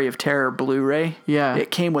Toy Story of Terror Blu-ray, Yeah.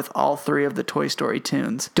 it came with all 3 of the Toy Story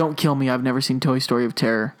tunes. Don't kill me. I've never seen Toy Story of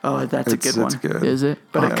Terror. Oh, that's a good one. It's good. Is it?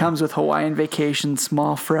 But Yeah. it comes with Hawaiian Vacation,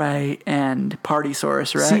 Small Fry, and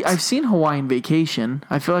Partysaurus Rex. See, I've seen Hawaiian Vacation.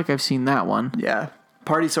 I feel like I've seen that one. Yeah.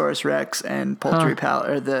 Partysaurus Rex and Poultry Palace,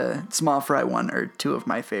 or the Small Fry one, are two of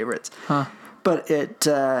my favorites. But it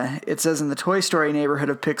says in the Toy Story neighborhood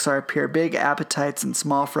of Pixar Pier, big appetites and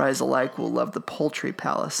small fries alike will love the Poultry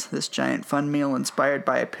Palace. This giant fun meal inspired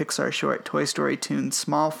by a Pixar short Toy Story tune,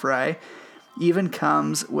 Small Fry, even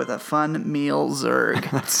comes with a fun meal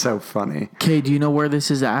Zerg. That's so funny. Okay, do you know where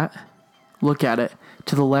this is at? Look at it.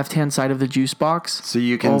 To the left-hand side of the juice box. So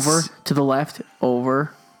you can over to the left,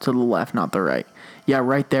 over to the left, not the right. Yeah,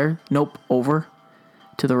 right there. Nope, over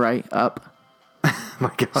to the right, up. Oh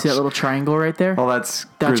my gosh. See that little triangle right there? Well, that's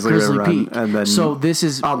Grizzly River Run. Peak. And then so this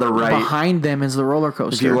is on the right. Behind them is the roller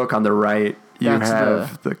coaster. If you look on the right, you That's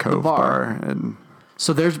have the Cove bar. bar. And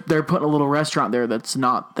So they're putting a little restaurant there that's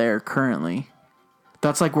not there currently.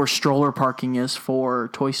 That's like where stroller parking is for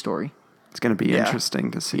Toy Story. it's going to be Yeah. interesting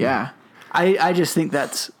to see. Yeah. I just think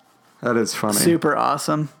that's That is funny. super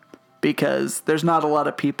awesome because there's not a lot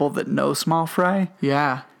of people that know Small Fry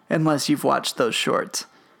Yeah. unless you've watched those shorts.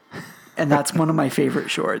 And that's one of my favorite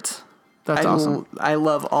shorts. That's awesome. I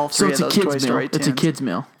love all So three it's of a those kids Toy meal. Story It's a tunes. kids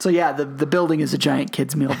meal. So yeah, the building is a giant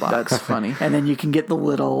kids meal box. That's funny. And then you can get the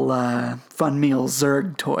little Fun Meal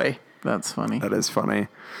Zerg toy. That's funny. That is funny.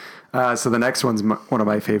 So the next one's one of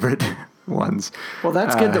my favorite ones. Well,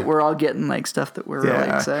 that's good that we're all getting like stuff that we're really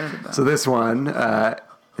excited about. So this one,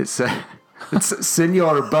 it's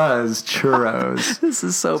Senor Buzz churros. This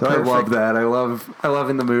is so So perfect. I love that. I love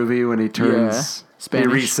in the movie when he turns, Yeah.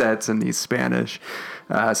 Spanish. he resets and he's Spanish.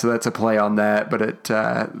 So that's a play on that. But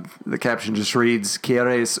the caption just reads,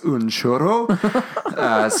 "Quieres un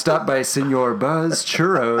churro?" Stop by Senor Buzz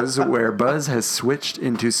Churros, where Buzz has switched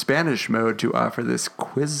into Spanish mode to offer this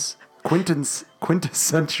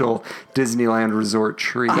quintessential Disneyland resort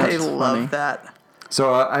treat. I That's love funny. that.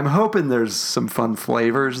 So I'm hoping there's some fun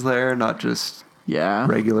flavors there, not just Yeah.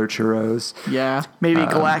 regular churros. Yeah. Maybe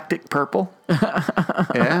galactic purple.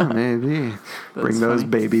 Yeah, maybe. Bring those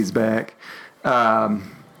funny. babies back.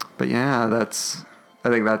 But yeah, I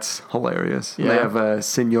think that's hilarious. Yeah. They have a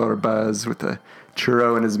Senor Buzz with a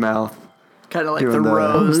churro in his mouth. Kind of like Doing the the-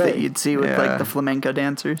 rose that you'd see with Yeah. like the flamenco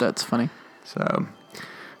dancers. That's funny. So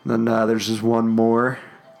then there's just one more.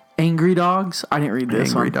 Angry Dogs. I didn't read this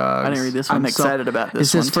Angry one. Dogs. I didn't read this one. I'm excited about this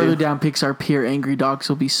It says one, further too. down Pixar Pier, Angry Dogs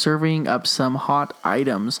will be serving up some hot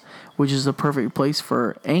items, which is the perfect place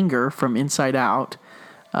for Anger from Inside Out.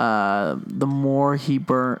 The more he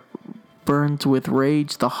burns with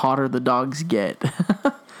rage, the hotter the dogs get.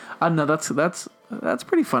 I don't know. That's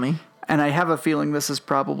pretty funny. And I have a feeling this is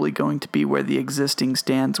probably going to be where the existing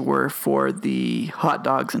stands were for the hot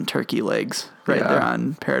dogs and turkey legs right Yeah. there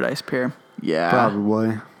on Paradise Pier. Yeah.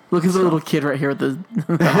 Probably. Look at the little kid right here with the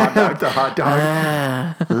hot dog. The hot dog.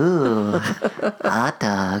 Hot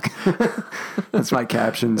dog. That's my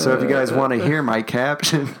caption. So if you guys want to hear my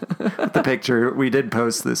caption with the picture, we did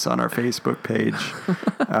post this on our Facebook page.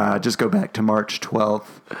 Just go back to March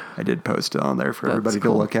 12th. I did post it on there for everybody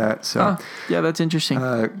cool. to look at. So Yeah, that's interesting.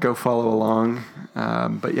 go follow along.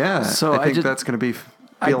 But yeah, So I think just- that's going to be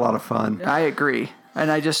a lot of fun. I agree.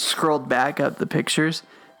 And I just scrolled back up the pictures,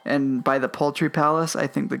 and by the Poultry Palace, I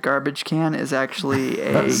think the garbage can is actually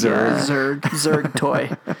a Zerg toy.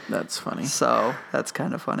 That's funny. So that's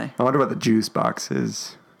kind of funny. I wonder what the juice box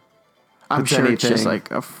is. I'm It's sure it's just anything.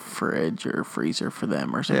 like a fridge or freezer for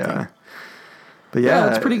them or something. Yeah. But yeah,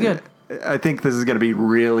 that's pretty good. I think this is going to be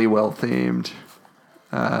really well themed.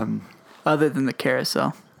 Other than the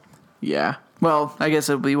carousel. Yeah. Well, I guess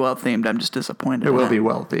it'll be well themed. I'm just disappointed. It in will be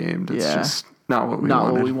well themed. It's Yeah. just not what we Not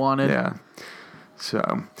wanted. what we wanted. Yeah.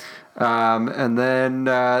 So, and then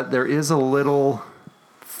there is a little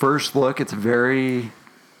first look. It's a very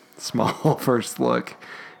small first look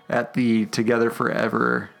at the Together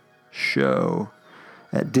Forever show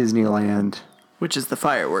at Disneyland. Which is the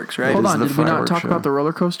fireworks, right? Hold is on. the Did we not fireworks talk show. about the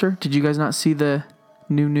roller coaster? Did you guys not see the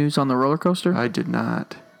new news on the roller coaster? I did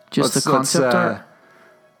not. Just the concept art?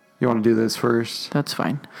 You want to do this first? That's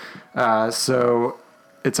fine. So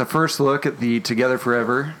it's a first look at the Together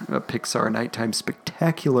Forever, a Pixar nighttime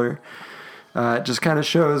spectacular. It just kind of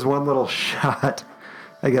shows one little shot.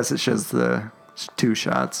 I guess it shows the two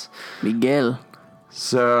shots. Miguel.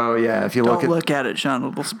 So yeah, if you Don't look at look at it, Sean.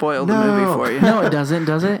 It'll spoil the No. movie for you. No, it doesn't,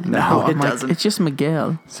 does it? No, it I'm like, doesn't. It's just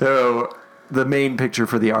Miguel. so the main picture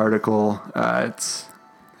for the article, it's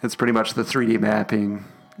pretty much the 3D mapping,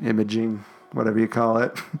 imaging, whatever you call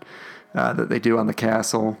it, that they do on the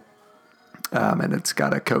castle, and it's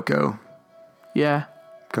got a Coco Yeah.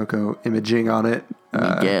 imaging on it.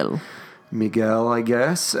 Miguel, I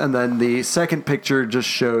guess. And then the second picture just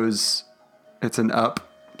shows it's an up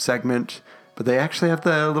segment, but they actually have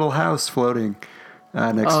the little house floating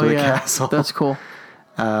next to the castle. That's cool.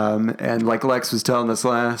 And like Lex was telling us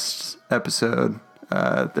last episode,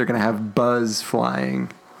 they're going to have Buzz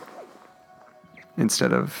flying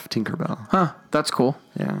instead of Tinkerbell. Huh, that's cool.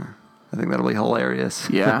 Yeah, I think that'll be hilarious.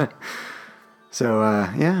 Yeah. So,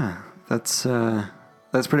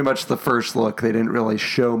 that's pretty much the first look. They didn't really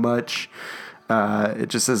show much. It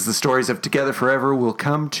just says the stories of Together Forever will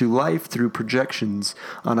come to life through projections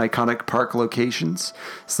on iconic park locations.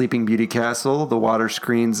 Sleeping Beauty Castle, the water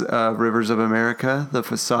screens of Rivers of America, the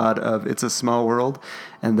facade of It's a Small World,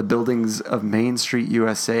 and the buildings of Main Street,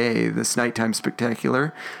 USA. This nighttime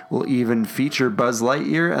spectacular will even feature Buzz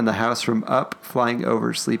Lightyear and the house from Up flying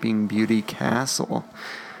over Sleeping Beauty Castle.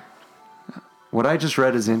 What I just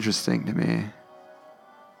read is interesting to me.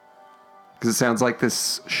 Because it sounds like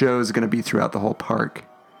this show is going to be throughout the whole park.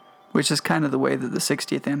 Which is kind of the way that the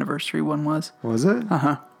 60th anniversary one was. Was it?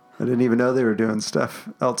 Uh-huh. I didn't even know they were doing stuff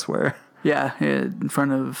elsewhere. Yeah, in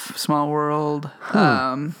front of Small World.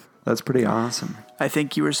 That's pretty awesome. I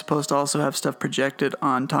think you were supposed to also have stuff projected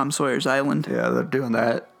on Tom Sawyer's Island. Yeah, they're doing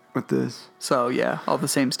that with this. So, yeah, all the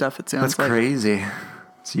same stuff, it sounds That's like. crazy.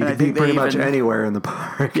 So you And I can be think pretty they much even- anywhere in the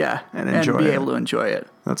park. Yeah, and enjoy be it. able to enjoy it.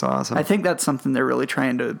 That's awesome. I think that's something they're really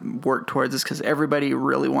trying to work towards, is because everybody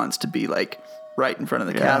really wants to be like right in front of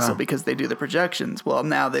the castle because they do the projections. Well,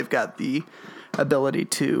 now they've got the ability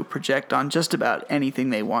to project on just about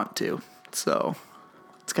anything they want to. So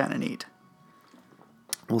it's kind of neat.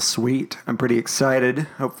 Well, sweet. I'm pretty excited.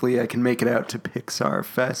 Hopefully I can make it out to Pixar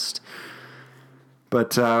Fest.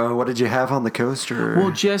 But what did you have on the coaster?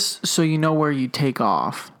 Well, just so you know where you take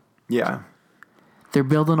off, yeah. they're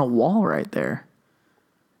building a wall right there.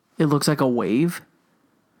 It looks like a wave.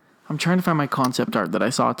 I'm trying to find my concept art that I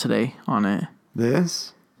saw today on it.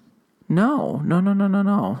 This? No.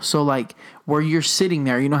 So, like, where you're sitting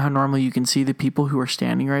there, you know how normally you can see the people who are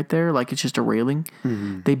standing right there? Like, it's just a railing?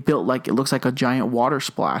 Mm-hmm. They built, like, it looks like a giant water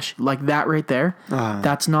splash. Like, that right there.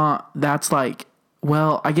 That's like,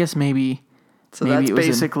 well, I guess maybe... So that's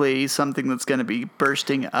basically something that's going to be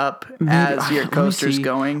bursting up as your coaster's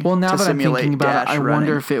going. Well, now that I'm thinking about it, I running.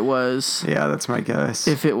 wonder if it was... Yeah, that's my guess.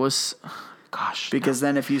 If it was... Gosh. Because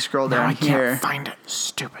then if you scroll down I here... can't find it.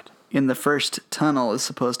 Stupid. In the first tunnel is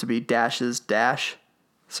supposed to be Dash's dash.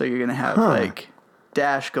 So you're going to have, like,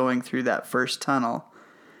 Dash going through that first tunnel.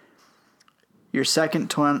 Your second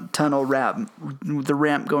tunnel ramp, the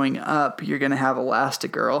ramp going up, you're going to have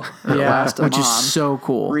Elastigirl, or Elastamom, which is so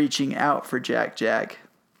cool. reaching out for Jack Jack.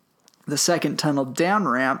 The second tunnel down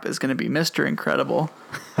ramp is going to be Mr. Incredible,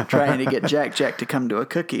 trying to get Jack Jack to come to a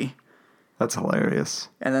cookie. That's hilarious.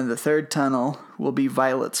 And then the third tunnel will be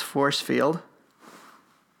Violet's force field.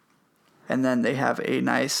 And then they have a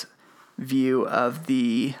nice view of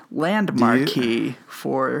the land marquee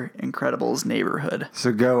for Incredible's neighborhood.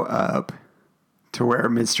 So go up to where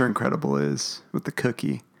Mr. Incredible is with the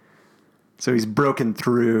cookie. So he's broken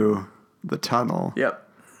through the tunnel. Yep.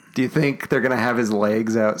 Do you think they're going to have his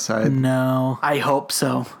legs outside? No. I hope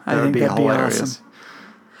so. I That would think be that'd hilarious. be awesome.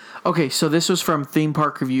 Okay, so this was from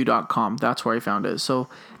themeparkreview.com. That's where I found it. So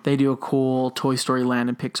they do a cool Toy Story Land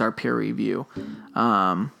and Pixar peer review.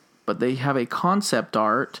 But they have a concept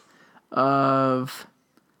art of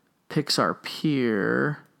Pixar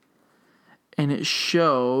Pier, and it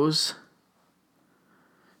shows...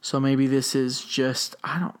 So maybe this is just...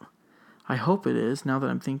 I hope it is, now that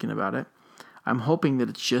I'm thinking about it. I'm hoping that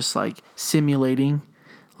it's just like simulating...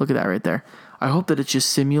 Look at that right there. I hope that it's just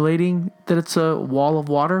simulating that it's a wall of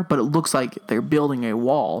water, but it looks like they're building a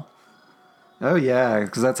wall. Oh, yeah,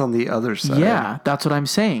 because that's on the other side. Yeah, that's what I'm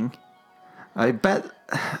saying. I bet...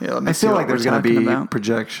 Yeah, let me I see feel what like there's we're going to talking be about.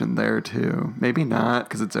 projection there, too. Maybe not,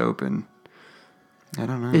 because it's open. I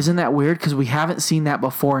don't know. Isn't that weird? Because we haven't seen that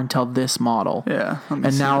before until this model. Yeah.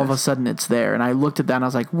 And now all of a sudden it's there. And I looked at that and I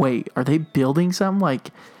was like, wait, are they building something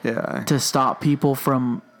like Yeah. to stop people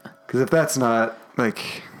from... Because if that's not,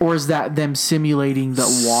 like... Or is that them simulating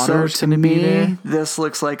that water's So going to to be there? me, this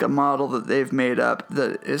looks like a model that they've made up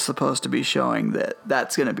that is supposed to be showing that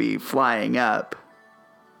that's going to be flying up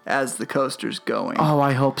as the coaster's going. Oh,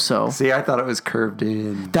 I hope so. See, I thought it was curved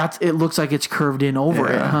in. It looks like it's curved in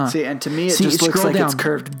over it, huh? See, and to me, it See, just looks scroll like it's down.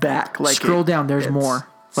 curved back. Like Scroll down, there's it's more.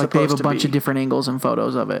 Like they have a supposed to bunch be of different angles and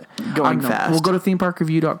photos of it. going fast. We'll go to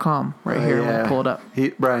themeparkreview.com right here. Yeah. We'll pull it up.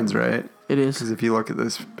 Brian's right. It is. Because if you look at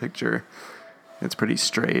this picture, it's pretty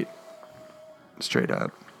straight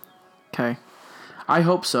up. Okay. I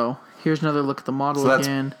hope so. Here's another look at the model So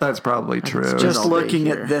again. that's probably true. just just all day looking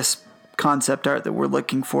here. at this concept art that we're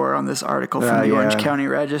looking for on this article from Yeah, the Orange yeah. County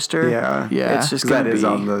Register. Yeah. Yeah. It's just 'Cause going that to is be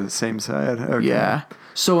on the same side. Okay. Yeah.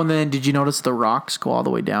 So, and then did you notice the rocks go all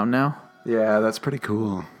the way down now? Yeah, that's pretty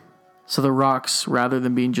cool. So the rocks, rather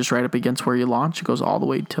than being just right up against where you launch, it goes all the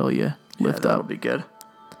way till you lift that'll up. be good.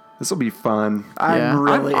 This will be fun. I'm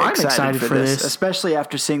really I'm excited for this, especially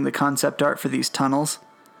after seeing the concept art for these tunnels.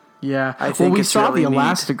 Yeah, I think we it's saw really the neat.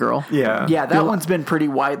 Elastigirl. Yeah. Yeah, that one's been pretty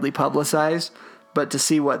widely publicized, but to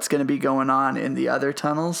see what's going to be going on in the other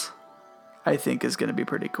tunnels, I think is going to be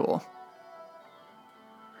pretty cool.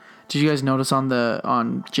 Did you guys notice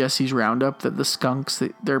on Jesse's roundup that the skunks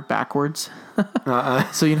they're backwards?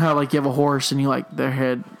 So you know how like you have a horse and you like their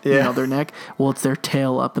head, their neck. Well, it's their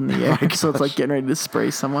tail up in the air, so it's like getting ready to spray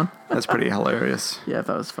someone. That's pretty hilarious. Yeah, I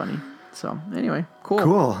thought it was funny. So anyway, cool.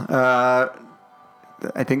 Cool.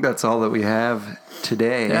 I think that's all that we have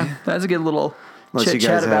today. Yeah, that's a good little Unless you chit chat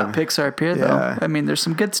guys about have- Pixar Pier, Yeah. though. I mean, there's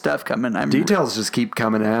some good stuff coming. Details just keep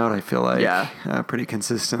coming out, I feel like, Yeah. pretty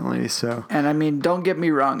consistently. So And I mean, don't get me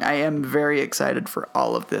wrong, I am very excited for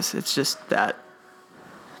all of this. It's just that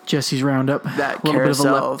Jesse's roundup. that a little bit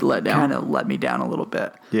carousel of a letdown. kind of let me down a little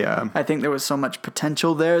bit. yeah, I think there was so much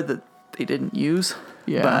potential there that they didn't use.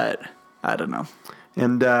 Yeah. But I don't know.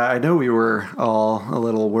 and I know we were all a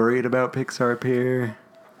little worried about Pixar Pier.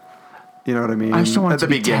 You know what I mean? I just don't want At it the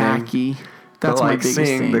to be beginning. tacky. But That's my like biggest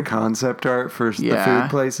seeing thing. the concept art for the Yeah.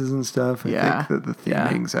 food places and stuff, I Yeah. think that the Yeah.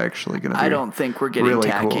 theming's actually going to be I don't think we're getting really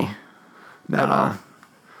tacky cool. at Nah. all.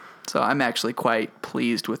 So I'm actually quite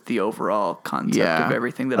pleased with the overall concept Yeah. of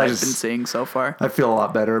everything that I I've just- been seeing so far. I feel a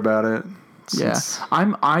lot better about it. Yeah, since-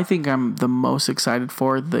 I think I'm the most excited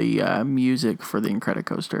for the music for the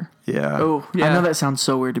Incredicoaster. Yeah. Oh, yeah. I know that sounds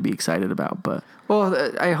so weird to be excited about, but Well,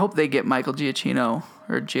 I hope they get Michael Giacchino,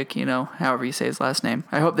 or Giacchino, however you say his last name.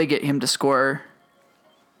 I hope they get him to score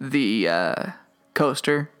the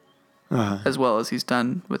coaster as well as he's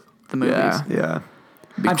done with the movies. Yeah. Yeah.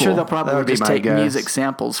 I'm sure cool. they'll That probably would be just my take guess. music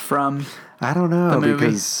samples from. I don't know The movie.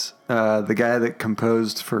 because the guy that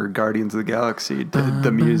composed for Guardians of the Galaxy did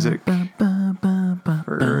the music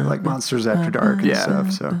for like Monsters After Dark and Yeah.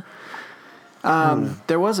 stuff. So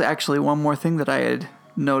There was actually one more thing that I had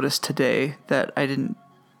noticed today that I didn't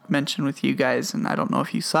mention with you guys, and I don't know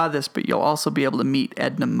if you saw this, but you'll also be able to meet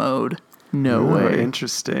Edna Mode. no Oh, way.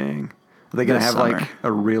 interesting. Are they gonna This have summer. like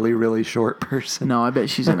a really really short person? No, I bet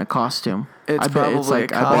she's in a costume. It's I bet probably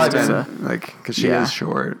a I Well, I bet it's meant like because she Yeah. is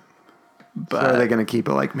short. But So are they gonna keep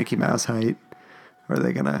it like Mickey Mouse height, or are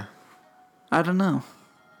they gonna I don't know.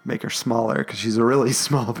 make her smaller because she's a really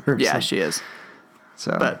small person? Yeah, she is.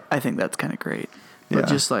 So But I think that's kind of great. but yeah.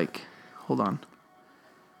 just like, hold on,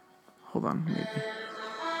 maybe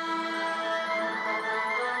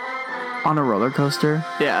on a roller coaster.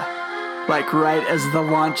 Yeah. Like right as the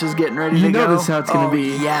launch is getting ready You to know go. this is how it's gonna Oh,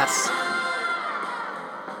 be. Yes.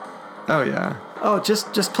 oh yeah. Oh,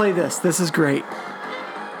 just play this. This is great.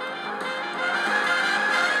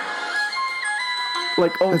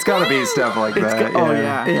 Like, oh, It's got to be stuff like it's that. oh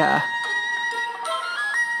yeah, yeah.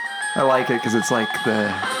 I like it because it's like the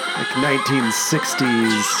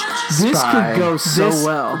 1960s. This spy. could go so This-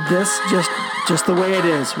 well. This just the way it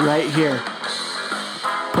is, right here.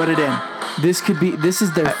 Put it in. This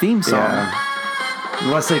is their theme song. Yeah.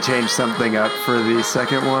 Unless they change something up for the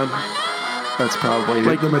second one, that's probably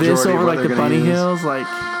Like the majority this over of what like they're the gonna bunny use. hills, like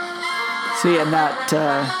See, and that.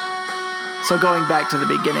 So going back to the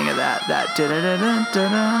beginning of that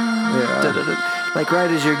like right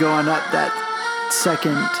as you're going up that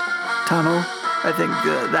second tunnel, I think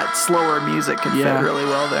that slower music can Yeah. fit really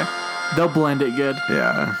well there. they'll blend it good.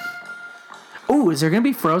 Yeah. Oh, is there gonna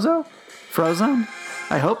be Frozo? Frozone?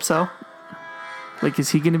 I hope so. Like, is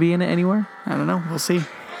he gonna be in it anywhere? I don't know. We'll see.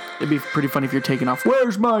 It'd be pretty funny if you're taking off.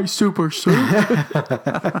 Where's my super suit?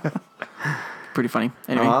 Pretty funny.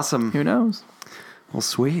 Anyway, Awesome. Who knows? Well,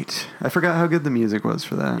 sweet. I forgot how good the music was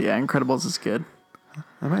for that. Yeah, Incredibles is good.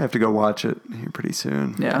 I might have to go watch it here pretty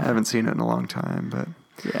soon. Yeah. I haven't seen it in a long time, but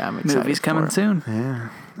Yeah, I'm excited. Movie's for coming it. soon. yeah.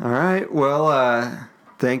 All right. Well,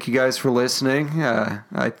 thank you guys for listening.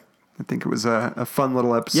 I think it was a fun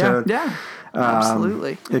little episode. Yeah.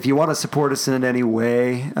 Absolutely. If you want to support us in any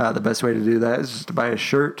way, the best way to do that is just to buy a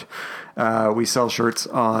shirt. We sell shirts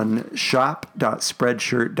on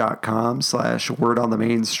shop.spreadshirt.com/word on the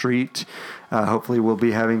main street. Hopefully we'll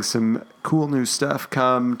be having some cool new stuff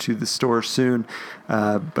come to the store soon.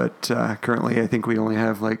 But currently I think we only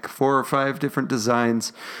have like 4 or 5 different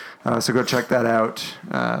designs. So go check that out.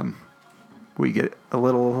 We get a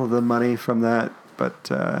little of the money from that, but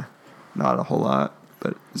not a whole lot.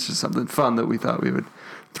 But it's just something fun that we thought we would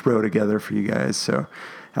throw together for you guys. So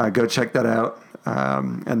go check that out.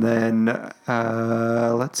 And then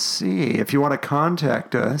let's see. If you want to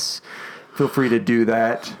contact us, feel free to do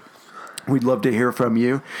that. We'd love to hear from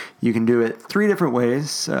you. You can do it 3 different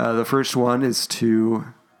ways. The first one is to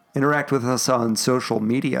interact with us on social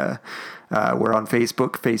media. We're on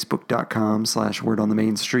Facebook, facebook.com/Word on the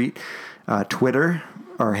Main Street. Twitter,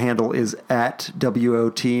 our handle is at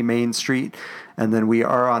WOT Main Street. And then we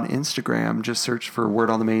are on Instagram. Just search for Word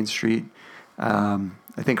on the Main Street. I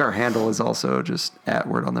think our handle is also just at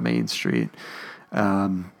Word on the Main Street.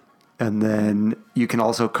 And then you can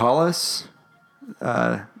also call us.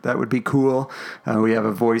 That would be cool. We have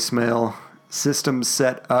a voicemail system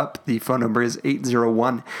set up. The phone number is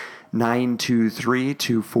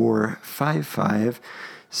 801-923-2455.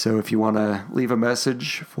 So if you want to leave a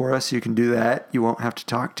message for us, you can do that. You won't have to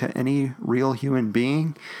talk to any real human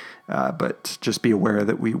being, but just be aware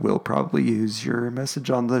that we will probably use your message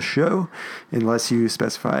on the show unless you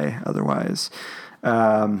specify otherwise.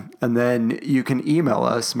 And then you can email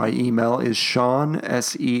us. My email is Sean,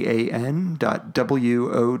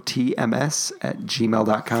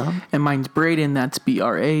 SEAN.WOTMS@gmail.com. And mine's Braden, that's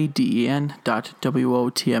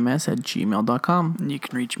BRADEN.WOTMS@gmail.com. And you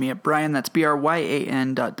can reach me at Brian, that's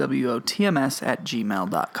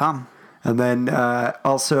BRYAN.WOTMS@gmail.com. And then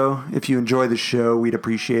also, if you enjoy the show, we'd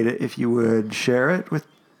appreciate it if you would share it with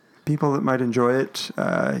people that might enjoy it.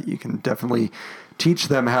 You can definitely teach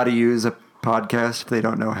them how to use a podcast if they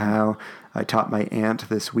don't know how. I taught my aunt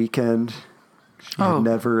this weekend. She had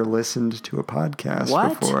never listened to a podcast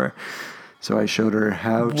before. So I showed her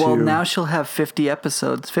how to. Well, now she'll have 51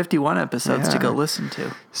 episodes to go listen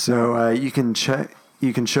to. So you can show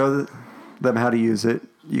them how to use it.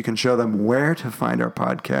 You can show them where to find our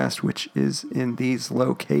podcast, which is in these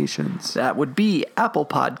locations. That would be Apple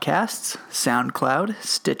Podcasts, SoundCloud,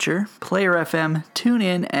 Stitcher, Player FM,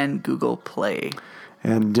 TuneIn, and Google Play.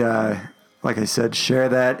 And like I said, share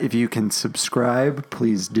that. If you can subscribe,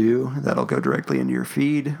 please do. That'll go directly into your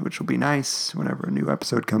feed, which will be nice. Whenever a new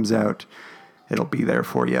episode comes out, it'll be there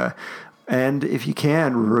for you. And if you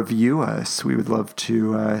can, review us. We would love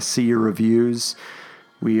to see your reviews.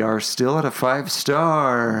 We are still at a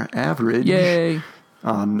 5-star average. Yay!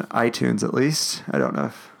 On iTunes, at least. I don't know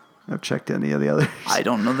if I've checked any of the others. I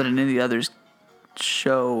don't know that any of the others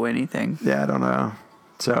show anything. Yeah, I don't know.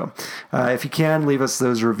 So if you can, leave us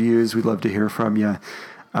those reviews. We'd love to hear from you.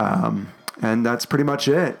 And that's pretty much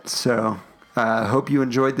it. So I hope you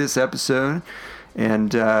enjoyed this episode.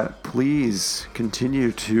 And please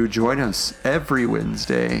continue to join us every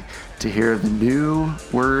Wednesday to hear the new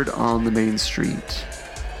Word on the Main Street.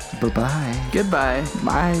 Bye-bye. Goodbye.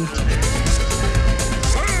 Bye.